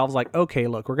next day Valve's like, okay,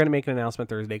 look, we're going to make an announcement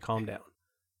Thursday, calm down.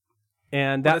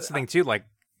 And that's the thing too, like,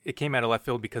 it came out of left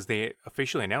field because they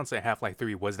officially announced that Half-Life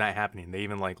 3 was not happening. They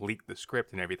even like leaked the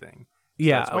script and everything. So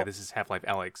that's why this is Half-Life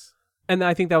Alyx. And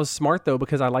I think that was smart, though,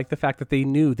 because I like the fact that they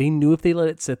knew if they let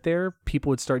it sit there,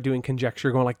 people would start doing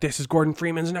conjecture, going like, this is Gordon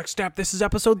Freeman's next step. This is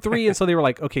episode 3. And so they were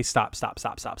like, okay, stop.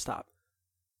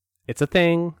 It's a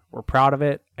thing. We're proud of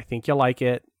it. I think you'll like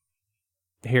it.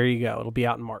 Here you go. It'll be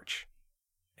out in March.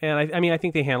 And I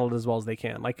think they handled it as well as they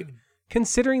can. Like,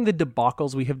 considering the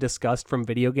debacles we have discussed from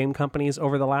video game companies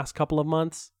over the last couple of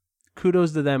months,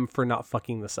 kudos to them for not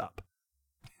fucking this up.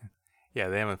 Yeah,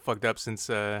 they haven't fucked up since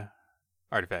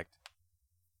Artifact.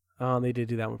 Oh, they did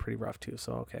do that one pretty rough too,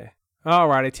 so okay. All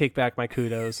right, I take back my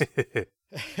kudos.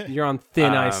 You're on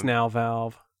thin ice now,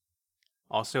 Valve.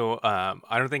 Also,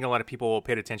 I don't think a lot of people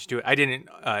paid attention to it. I didn't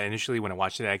initially when I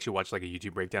watched it. I actually watched like a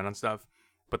YouTube breakdown on stuff.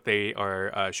 But they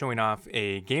are showing off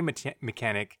a game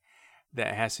mechanic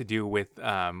that has to do with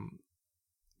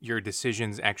your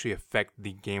decisions actually affect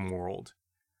the game world.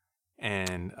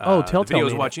 And Telltale the video I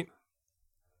was watching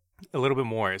a little bit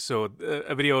more. So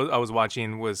a video I was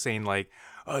watching was saying like,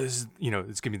 oh, this is,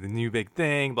 it's going to be the new big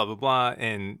thing, blah, blah, blah.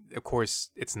 And of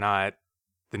course, it's not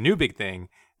the new big thing.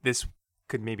 This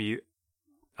could maybe,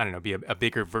 I don't know, be a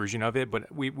bigger version of it.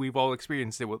 But we've all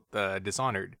experienced it with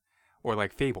Dishonored or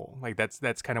like Fable. Like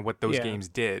that's kind of what those games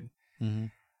did. Mm-hmm.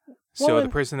 So the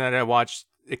person that I watched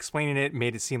explaining it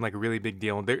made it seem like a really big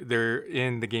deal. They're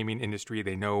in the gaming industry.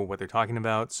 They know what they're talking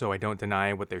about. So I don't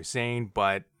deny what they're saying.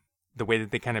 But the way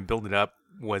that they kind of build it up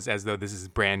was as though this is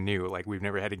brand new. Like we've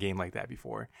never had a game like that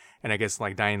before. And I guess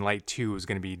like Dying Light 2 is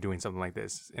going to be doing something like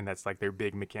this. And that's like their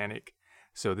big mechanic.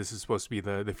 So this is supposed to be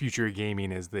the future of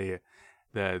gaming, is the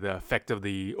effect of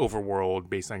the overworld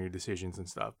based on your decisions and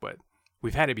stuff. But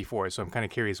we've had it before. So I'm kind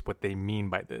of curious what they mean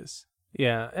by this.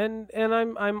 Yeah. And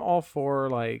I'm all for,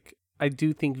 like, I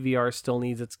do think VR still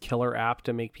needs its killer app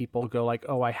to make people go like,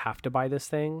 oh, I have to buy this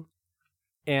thing.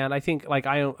 And I think like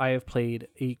I have played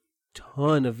a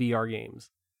ton of VR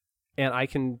games, and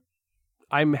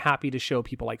I'm happy to show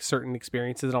people like certain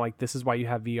experiences, and I'm like, this is why you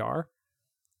have VR.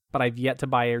 But I've yet to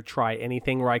buy or try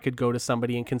anything where I could go to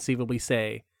somebody and conceivably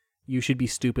say, you should be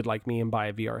stupid like me and buy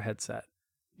a VR headset.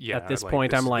 Yeah. At this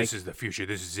point, I'm like, this is the future.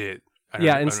 This is it.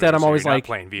 Instead I'm always like,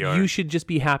 you should just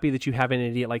be happy that you have an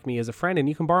idiot like me as a friend, and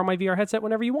you can borrow my VR headset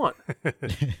whenever you want.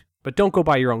 But don't go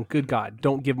buy your own. Good God,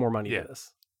 don't give more money to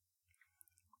this.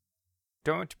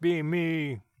 Don't be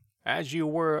me. As you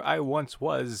were, I once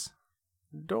was.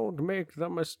 Don't make the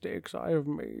mistakes I have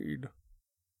made.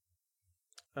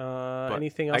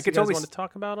 Anything else you guys want to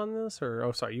talk about on this?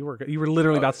 Or sorry, you were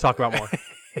literally about to talk about more.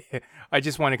 I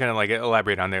just want to kind of like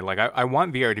elaborate on there. Like I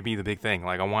want VR to be the big thing.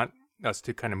 Like I want us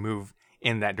to kind of move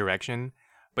in that direction.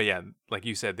 But yeah, like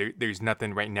you said, there's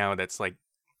nothing right now that's like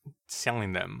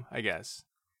selling them, I guess.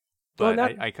 But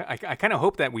I kind of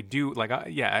hope that we do, like,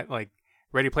 like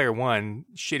Ready Player One,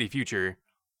 shitty future.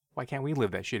 Why can't we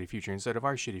live that shitty future instead of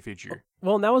our shitty future?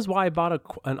 Well, and that was why I bought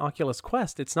an Oculus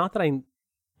Quest. It's not that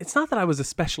I was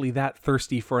especially that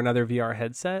thirsty for another VR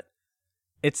headset.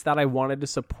 It's that I wanted to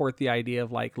support the idea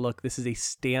of like, look, this is a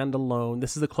standalone.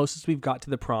 This is the closest we've got to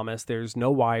the promise. There's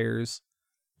no wires.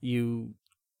 You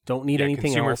don't need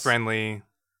anything consumer else. Friendly.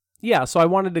 Yeah, so I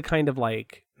wanted to kind of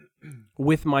like,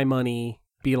 with my money,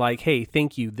 be like, hey,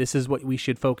 thank you. This is what we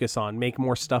should focus on. Make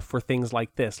more stuff for things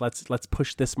like this. Let's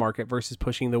push this market versus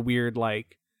pushing the weird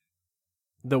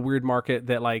market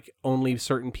that like only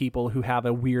certain people who have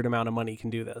a weird amount of money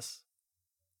can do this.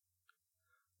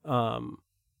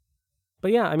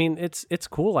 But yeah, I mean, it's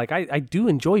cool. Like I do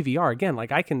enjoy VR again.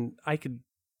 Like I could,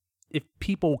 if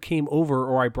people came over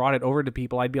or I brought it over to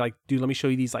people, I'd be like, dude, let me show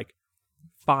you these like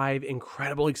 5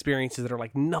 incredible experiences that are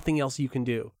like nothing else you can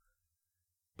do.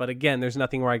 But again, there's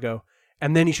nothing where I go,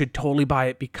 and then you should totally buy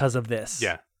it because of this.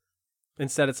 Yeah.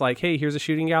 Instead, it's like, hey, here's a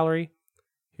shooting gallery.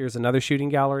 Here's another shooting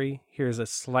gallery. Here's a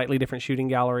slightly different shooting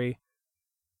gallery.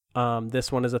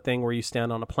 This one is a thing where you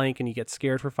stand on a plank and you get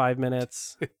scared for 5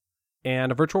 minutes.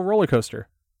 And a virtual roller coaster.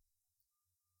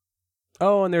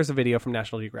 Oh, and there's a video from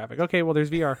National Geographic. Okay, well,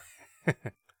 there's VR.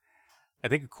 I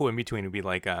think a cool in between would be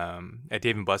like at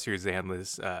Dave and Buster's they had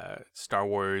this Star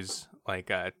Wars like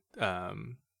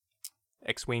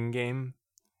X-Wing game,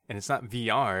 and it's not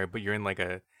VR, but you're in like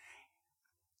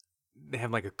they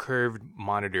have like a curved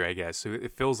monitor, I guess, so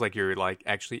it feels like you're like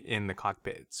actually in the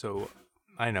cockpit. So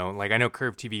I know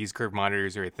curved TVs, curved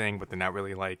monitors are a thing, but they're not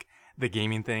really like the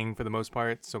gaming thing for the most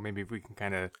part. So maybe if we can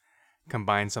kind of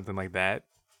combine something like that.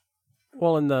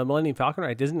 Well, in the Millennium Falcon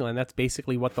ride at Disneyland, that's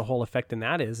basically what the whole effect in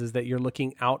that is that you're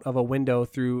looking out of a window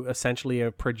through essentially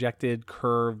a projected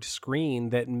curved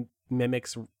screen that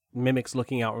mimics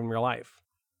looking out in real life.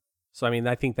 So, I mean,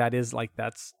 I think that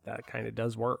kind of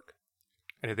does work.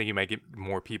 And I think you might get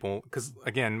more people, because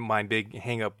again, my big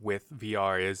hang up with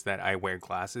VR is that I wear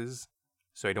glasses.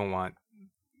 So I don't want,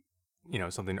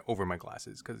 something over my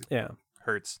glasses because it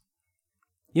hurts.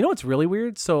 You know what's really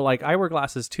weird? So, like, I wear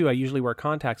glasses too. I usually wear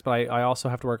contacts, but I also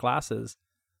have to wear glasses.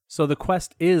 So the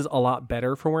Quest is a lot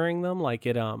better for wearing them. Like,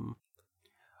 it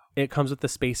comes with the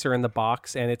spacer in the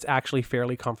box, and it's actually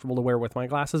fairly comfortable to wear with my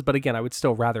glasses. But again, I would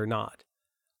still rather not.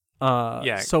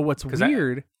 So what's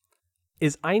weird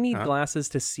is I need glasses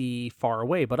to see far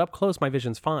away, but up close, my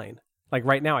vision's fine. Like,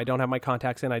 right now, I don't have my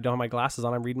contacts in. I don't have my glasses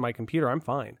on. I'm reading my computer. I'm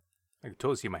fine. I can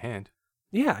totally see my hand.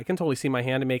 Yeah, I can totally see my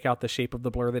hand and make out the shape of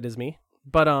the blur that is me.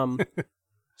 But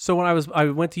so when I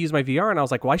went to use my VR and I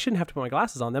was like, well, I shouldn't have to put my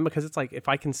glasses on them because it's like if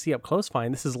I can see up close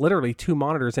fine, this is literally 2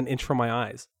 monitors an inch from my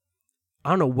eyes. I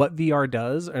don't know what VR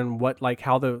does and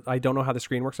I don't know how the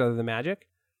screen works other than magic,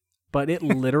 but it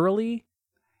literally,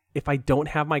 if I don't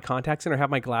have my contacts in or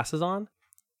have my glasses on,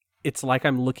 it's like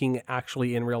I'm looking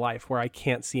actually in real life where I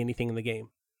can't see anything in the game.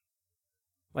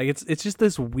 Like it's just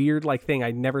this weird like thing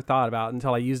I never thought about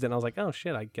until I used it and I was like, oh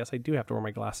shit, I guess I do have to wear my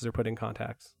glasses or put in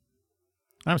contacts.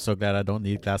 I'm so glad I don't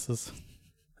need glasses.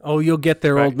 Oh, you'll get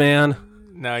there, old man.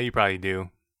 No, you probably do.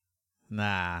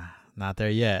 Nah, not there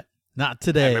yet. Not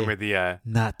today. I remember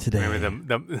not today.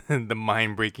 Remember the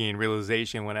mind-breaking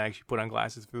realization when I actually put on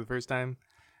glasses for the first time.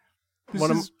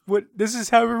 This is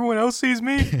how everyone else sees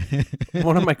me.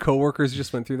 One of my coworkers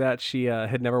just went through that. She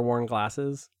had never worn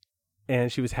glasses,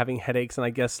 and she was having headaches. And I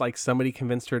guess like somebody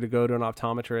convinced her to go to an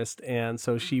optometrist, and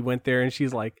so she went there, and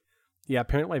she's like, yeah,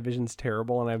 apparently my vision's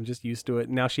terrible and I'm just used to it.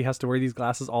 Now she has to wear these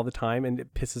glasses all the time and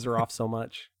it pisses her off so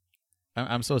much.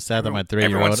 I'm so sad that my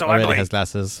 3-year-old already has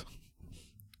glasses.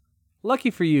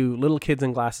 Lucky for you, little kids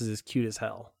in glasses is cute as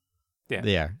hell.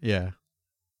 Yeah. Yeah.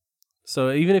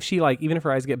 So even if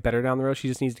her eyes get better down the road, she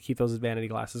just needs to keep those as vanity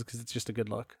glasses because it's just a good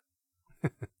look.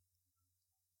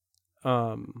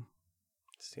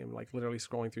 See, I'm like literally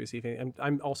scrolling through to see if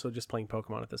I'm also just playing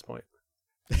Pokemon at this point.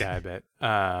 Yeah, I bet.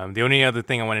 The only other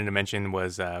thing I wanted to mention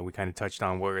was we kind of touched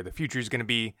on where the future is going to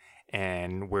be,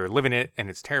 and we're living it, and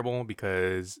it's terrible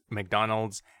because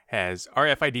McDonald's has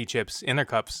RFID chips in their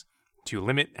cups to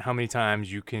limit how many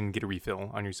times you can get a refill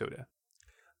on your soda.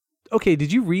 Okay,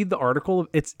 did you read the article?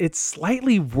 It's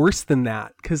slightly worse than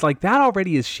that because like that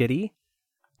already is shitty.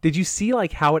 Did you see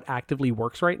like how it actively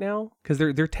works right now? Because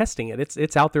they're testing it.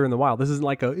 It's out there in the wild. This isn't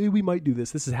like hey, we might do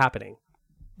this. This is happening.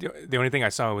 The only thing I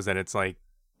saw was that it's like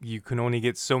you can only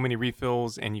get so many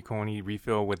refills and you can only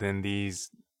refill within these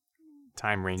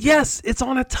time ranges. Yes, it's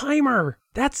on a timer.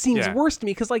 That seems worse to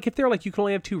me because like if they're like you can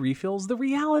only have 2 refills, the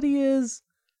reality is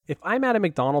if I'm at a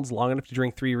McDonald's long enough to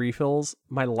drink 3 refills,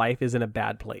 my life is in a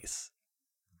bad place.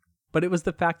 But it was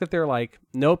the fact that they're like,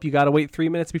 nope, you got to wait 3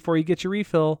 minutes before you get your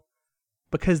refill,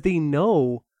 because they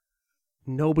know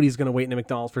nobody's going to wait in a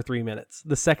McDonald's for 3 minutes.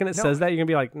 The second it says that, you're going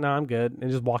to be like, nah, I'm good,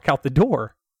 and just walk out the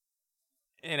door.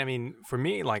 And I mean, for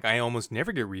me, like, I almost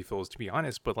never get refills, to be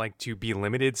honest, but like to be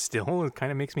limited still, it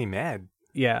kind of makes me mad.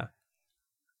 Yeah.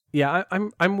 Yeah,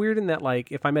 I'm weird in that,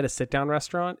 like, if I'm at a sit-down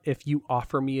restaurant, if you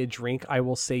offer me a drink, I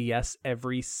will say yes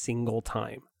every single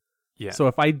time. Yeah.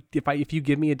 So if you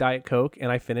give me a Diet Coke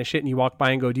and I finish it and you walk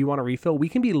by and go, do you want a refill? We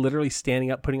can be literally standing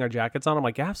up, putting our jackets on. I'm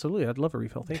like, yeah, absolutely, I'd love a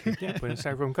refill. Thank you. Yeah, put in a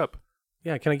styrofoam cup.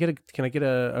 Yeah, can I get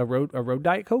a road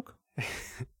Diet Coke? I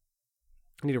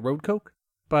need a road Coke.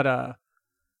 But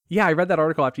yeah, I read that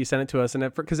article after you sent it to us,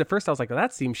 and because at first I was like, oh,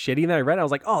 that seems shitty, and then I read it, I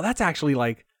was like, oh, that's actually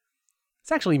like,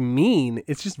 it's actually mean.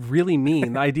 It's just really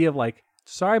mean. The idea of like,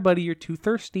 sorry, buddy, you're too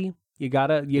thirsty. You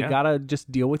gotta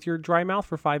just deal with your dry mouth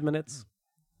for 5 minutes.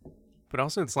 But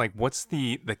also, it's like, what's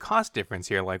the cost difference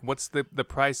here? Like, what's the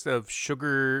price of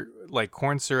sugar, like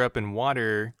corn syrup and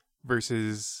water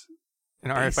versus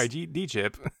an RFID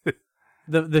chip?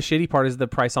 The shitty part is the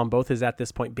price on both is at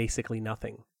this point basically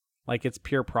nothing. Like, it's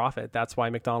pure profit. That's why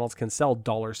McDonald's can sell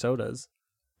dollar sodas.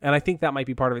 And I think that might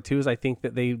be part of it too, is I think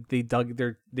that they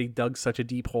dug such a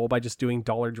deep hole by just doing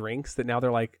dollar drinks that now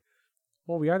they're like,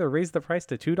 well, we either raise the price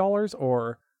to $2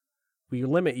 or we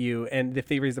limit you. And if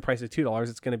they raise the price to $2,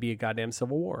 it's going to be a goddamn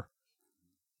civil war.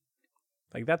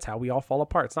 Like, that's how we all fall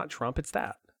apart. It's not Trump, it's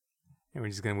that. And we're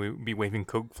just going to be waving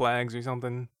Coke flags or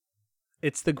something.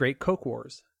 It's the Great Coke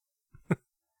Wars. The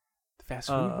fast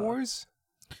food wars?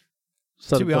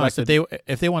 So to be honest,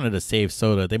 if they wanted to save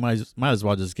soda, they might as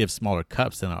well just give smaller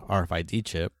cups than an RFID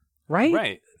chip. Right?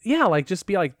 Right. Yeah, like, just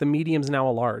be like, the medium's now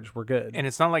a large. We're good. And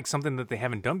it's not like something that they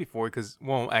haven't done before, because,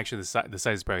 well, actually, the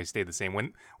size probably stayed the same.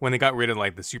 When they got rid of,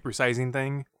 like, the supersizing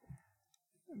thing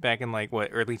back in, like,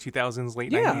 early 2000s,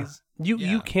 late 90s?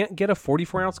 You can't get a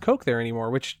 44-ounce Coke there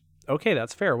anymore, which, okay,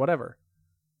 that's fair, whatever.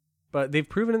 But they've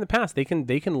proven in the past they can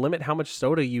limit how much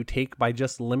soda you take by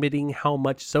just limiting how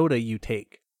much soda you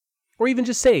take. Or even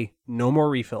just say, no more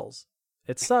refills.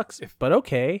 It sucks, but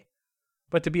okay.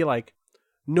 But to be like,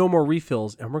 no more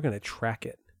refills, and we're going to track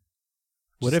it.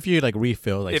 What if you like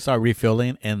refill, start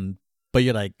refilling, but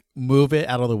you like move it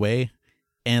out of the way,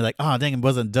 and like, oh dang, it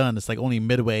wasn't done. It's like only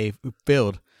midway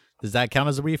filled. Does that count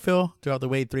as a refill? Do I have to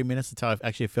wait 3 minutes until I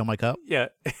actually fill my cup? Yeah.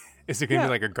 Is there going to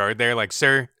be like a guard there? Like,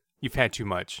 sir, you've had too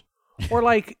much. Or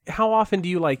like, how often do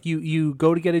you like, you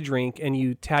go to get a drink and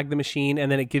you tag the machine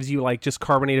and then it gives you like just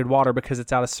carbonated water because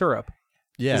it's out of syrup?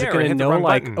 Yeah. Is it going to know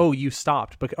like, oh, you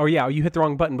stopped? Or you hit the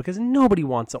wrong button, because nobody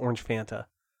wants an orange Fanta.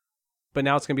 But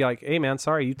now it's going to be like, hey man,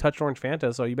 sorry, you touched orange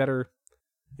Fanta, so you better,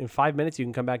 in 5 minutes you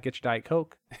can come back, get your Diet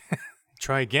Coke.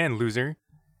 Try again, loser.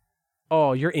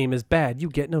 Oh, your aim is bad. You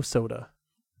get no soda.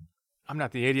 I'm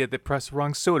not the idiot that pressed the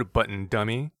wrong soda button,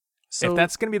 dummy. So, if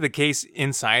that's going to be the case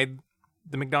inside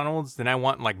the McDonald's, then I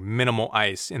want like minimal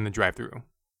ice in the drive-thru.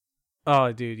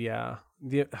 Oh, dude, yeah.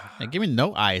 Hey, give me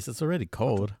no ice. It's already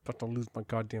cold. About to lose my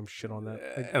goddamn shit on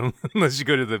that. Unless you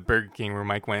go to the Burger King where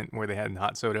Mike went, where they had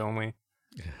hot soda only.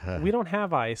 We don't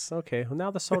have ice. Okay, well,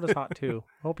 now the soda's hot too.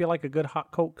 I hope you like a good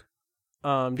hot Coke.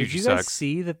 Did you guys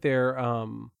see that they're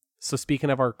so speaking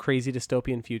of our crazy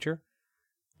dystopian future,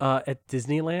 at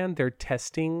Disneyland they're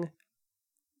testing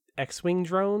X-Wing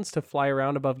drones to fly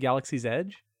around above Galaxy's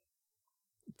Edge?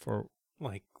 For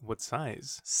like what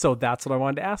size? So that's what I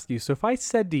wanted to ask you. So if I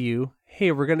said to you,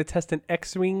 hey, we're going to test an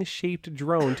X-Wing shaped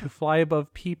drone to fly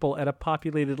above people at a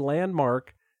populated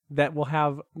landmark that will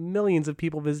have millions of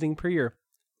people visiting per year,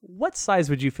 what size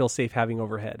would you feel safe having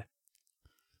overhead?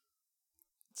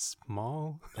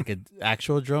 Small? Like an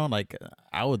actual drone? Like,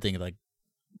 I would think like,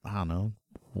 I don't know,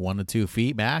 1 to 2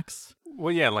 feet max.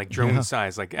 Well, yeah, like drone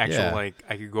size, like actual, like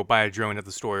I could go buy a drone at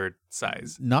the store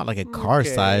size. Not like a car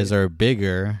size or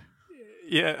bigger.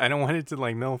 Yeah, I don't want it to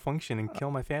like malfunction and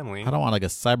kill my family. I don't want like a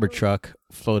Cybertruck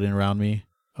floating around me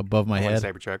above my head. Want a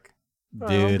Cybertruck.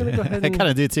 Dude, I kind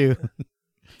of do too.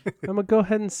 I'm going to go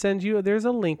ahead and send you, there's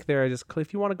a link there.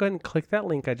 If you want to go ahead and click that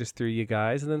link I just threw you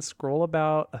guys, and then scroll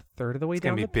about a third of the way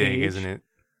down the page. It's going to be big, isn't it?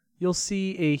 You'll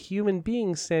see a human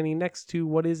being standing next to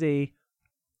what is a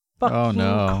fucking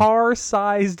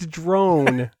car-sized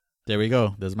drone. There we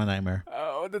go. There's my nightmare.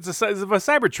 Oh, that's the size of a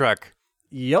Cybertruck.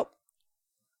 Yep.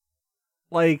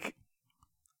 Like,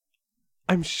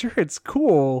 I'm sure it's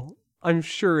cool.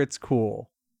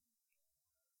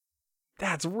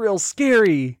 That's real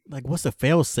scary. Like, what's the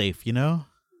fail-safe, you know?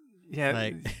 Yeah,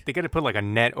 like, they got to put like a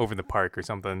net over the park or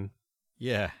something.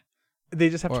 Yeah. They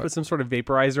just have to put some sort of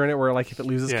vaporizer in it where, like, if it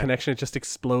loses connection, it just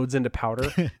explodes into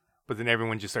powder. But then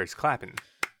everyone just starts clapping.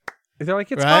 They're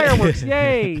like, it's fireworks,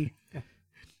 yay!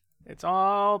 It's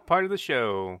all part of the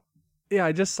show. Yeah,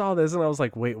 I just saw this and I was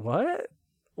like, wait, what?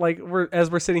 Like,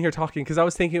 as we're sitting here talking, because I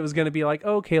was thinking it was going to be like,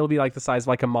 okay, it'll be like the size of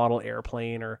like a model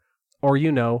airplane or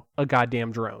a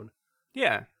goddamn drone.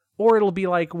 Yeah. Or it'll be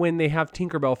like when they have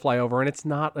Tinkerbell fly over and it's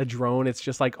not a drone, it's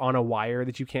just like on a wire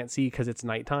that you can't see because it's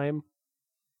nighttime.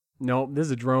 Nope, this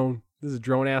is a drone. This is a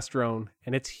drone-ass drone,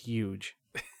 and it's huge.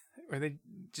 Or they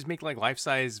just make like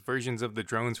life-size versions of the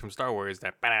drones from Star Wars.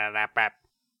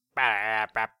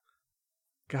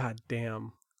 God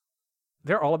damn.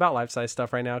 They're all about life-size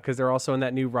stuff right now because they're also in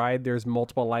that new ride. There's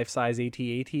multiple life-size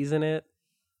AT-ATs in it.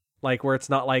 Like where it's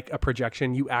not like a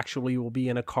projection. You actually will be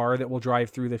in a car that will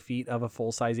drive through the feet of a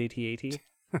full-size AT-AT.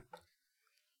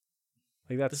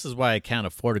 This is why I can't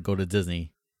afford to go to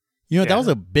Disney. You know, that was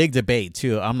a big debate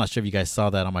too. I'm not sure if you guys saw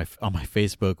that on my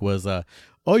Facebook. Was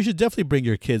you should definitely bring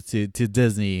your kids to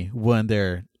Disney when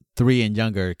they're 3 and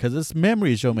younger because it's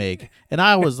memories you'll make. And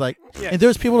I was like, and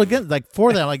there's people again like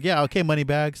for that, like, yeah, okay, money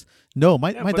bags. No,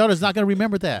 my daughter's not gonna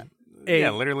remember that. Hey,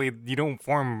 yeah, literally, you don't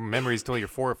form memories till you're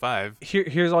 4 or 5.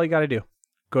 Here's all you got to do: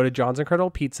 go to John's Incredible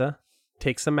Pizza,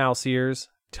 take some mouse ears,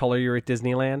 tell her you're at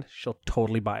Disneyland. She'll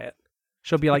totally buy it.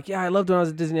 She'll be like, "Yeah, I loved when I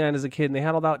was at Disneyland as a kid, and they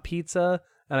had all that pizza,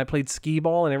 and I played skee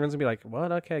ball, and everyone's gonna be like,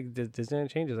 what? Okay,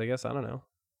 Disneyland changes, I guess. I don't know."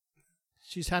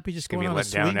 She's happy just going on a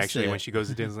swing let down actually set. when she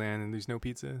goes to Disneyland and there's no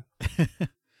pizza.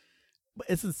 But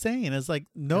it's insane. It's like,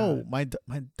 no, my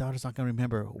daughter's not gonna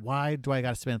remember. Why do I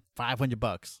got to spend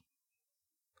 $500?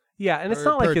 Yeah, and it's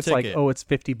not like it's ticket. like, oh, it's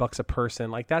 $50 a person.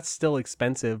 Like that's still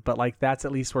expensive, but like that's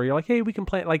at least where you're like, hey, we can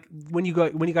plan. Like when you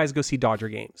guys go see Dodger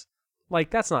games, like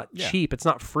that's not cheap. It's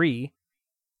not free,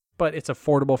 but it's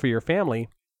affordable for your family.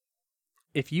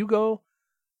 If you go,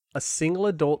 a single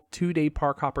adult 2-day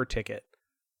park hopper ticket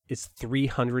is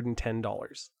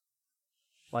 $310.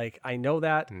 Like I know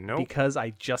that because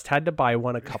I just had to buy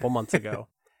one a couple months ago.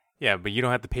 Yeah, but you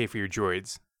don't have to pay for your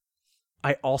droids.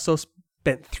 I also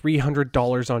spent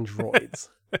 $300 on droids.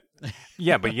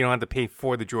 Yeah, but you don't have to pay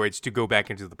for the droids to go back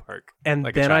into the park. And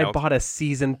like then I bought a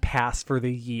season pass for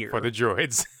the year. For the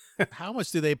droids. How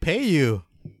much do they pay you?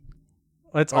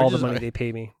 That's all the money they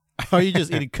pay me. Or are you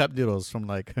just eating cup noodles from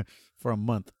for a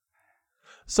month?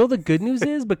 So the good news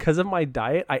is because of my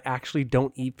diet, I actually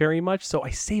don't eat very much. So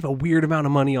I save a weird amount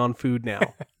of money on food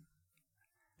now.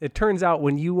 It turns out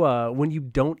when you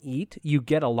don't eat, you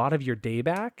get a lot of your day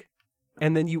back.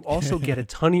 And then you also get a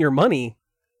ton of your money.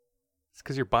 It's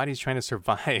because your body's trying to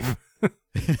survive.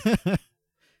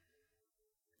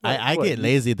 I get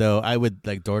lazy though. I would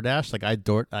like DoorDash.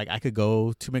 I could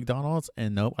go to McDonald's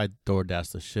and nope, I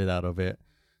DoorDash the shit out of it.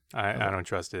 I don't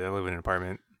trust it. I live in an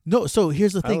apartment. No, so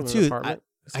here's the thing too.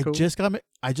 I cool. just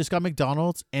got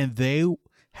McDonald's and they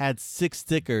had 6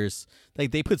 stickers.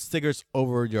 Like they put stickers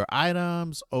over your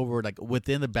items, over like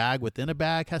within the bag. Within a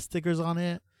bag has stickers on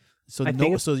it. So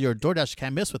so your DoorDash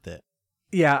can't mess with it.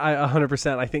 Yeah,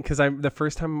 100%. I think because the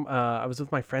first time I was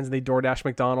with my friends and they DoorDash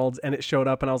McDonald's and it showed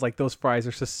up and I was like, those fries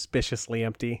are suspiciously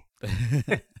empty.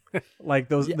 Like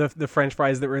those the French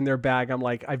fries that were in their bag. I'm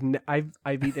like,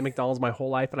 I've eaten McDonald's my whole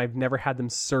life and I've never had them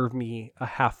serve me a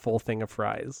half full thing of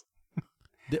fries.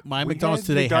 My McDonald's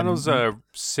today McDonald's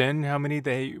send how many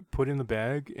they put in the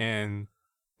bag and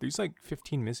there's like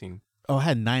 15 missing. Oh, I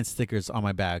had 9 stickers on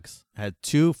my bags. I had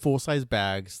 2 full-size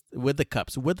bags with the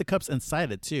cups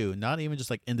inside it too. Not even just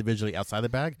like individually outside the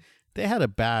bag. They had a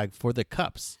bag for the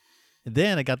cups. And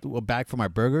then I got a bag for my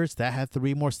burgers that had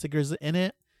 3 more stickers in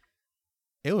it.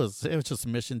 It was just a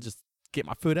mission, just get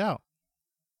my food out.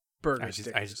 I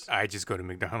just go to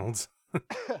McDonald's.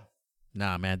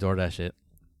 Nah, man, DoorDash it.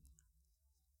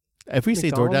 If we say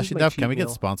McDonald's DoorDash is my enough, cheat can we get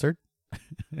meal. sponsored?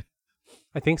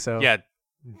 I think so. Yeah,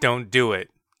 don't do it.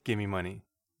 Give me money.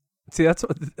 See, that's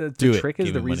what the trick is.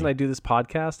 Give The me reason money. I do this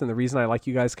podcast and the reason I like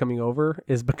you guys coming over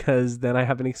is because then I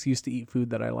have an excuse to eat food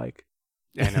that I like.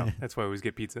 Yeah, I know. That's why I always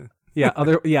get pizza.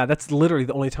 Yeah, that's literally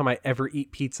the only time I ever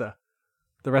eat pizza.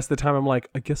 The rest of the time I'm like,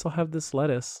 I guess I'll have this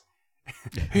lettuce.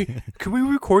 Hey, can we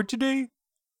record today?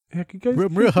 Yeah, you guys,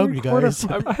 I'm real hungry, record guys.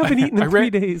 us? I haven't eaten in 3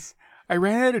 days. I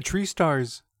ran out of tree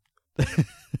stars.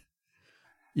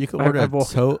 You can order a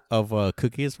tote of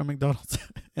cookies from McDonald's,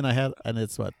 and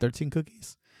it's 13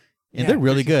 cookies, and they're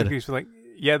really good. Cookies are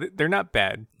they're not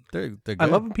bad. They're good. I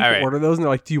love when people order those and they're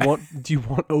like, "Do you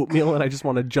want oatmeal?" And I just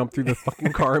want to jump through the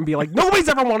fucking car and be like, "Nobody's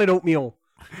ever wanted oatmeal."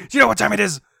 Do you know what time it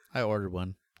is? I ordered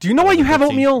one. Do you know why you have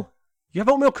oatmeal? You have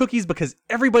oatmeal cookies because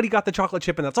everybody got the chocolate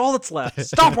chip and that's all that's left.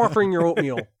 Stop offering your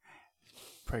oatmeal.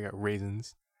 Probably got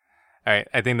raisins. All right,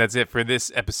 I think that's it for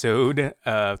this episode.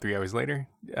 3 hours later.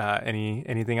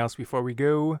 Anything else before we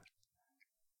go?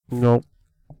 Nope.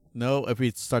 No, if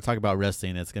we start talking about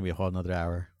wrestling, it's gonna be a whole another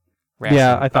hour.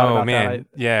 Yeah, I thought about man.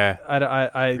 Yeah.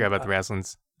 I Forgot about the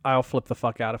wrestlings. I'll flip the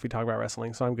fuck out if we talk about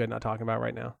wrestling, so I'm good not talking about it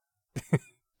right now.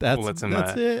 That's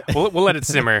it. We'll let it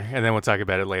simmer, and then we'll talk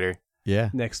about it later. Yeah.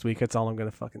 Next week, that's all I'm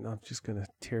gonna fucking. I'm just gonna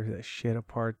tear that shit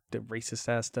apart. The racist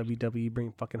ass WWE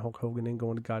bring fucking Hulk Hogan in,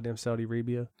 going to goddamn Saudi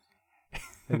Arabia,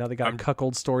 and now they got a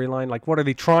cuckold storyline. Like, what are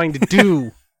they trying to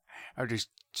do? I'm just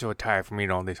so tired from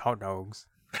eating all these hot dogs.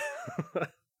 All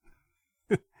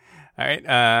right,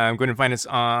 I'm going to find us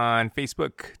on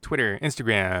Facebook, Twitter,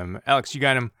 Instagram. Alex, you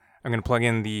got him. I'm going to plug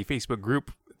in the Facebook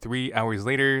group 3 hours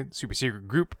later, super secret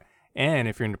group. And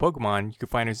if you're into Pokemon, you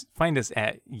can find us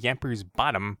at Yamper's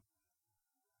Bottom.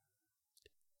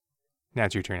 Now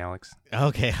it's your turn, Alex.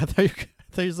 Okay, I thought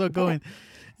you were still going.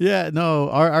 Yeah, no,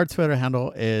 our Twitter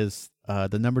handle is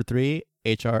the number 3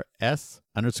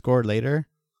 HRS_later,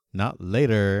 not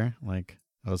later, like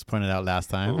I was pointed out last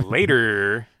time.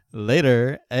 Later.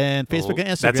 Later, and Facebook and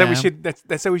Instagram.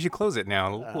 That's how we should close it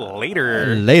now.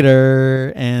 Later.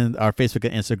 Later, and our Facebook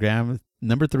and Instagram,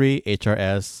 number 3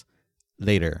 HRS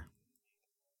later.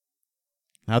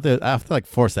 I have to like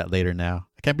force that later now.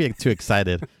 I can't be too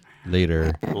excited.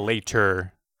 Later. 3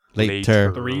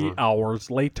 hours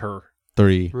later.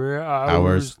 3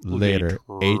 hours later.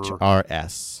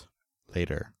 HRS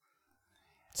later.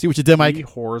 See what you did, Mike? 3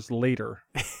 whores later.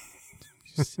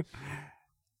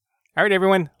 All right,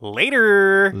 everyone.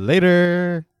 Later.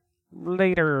 Later.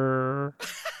 Later.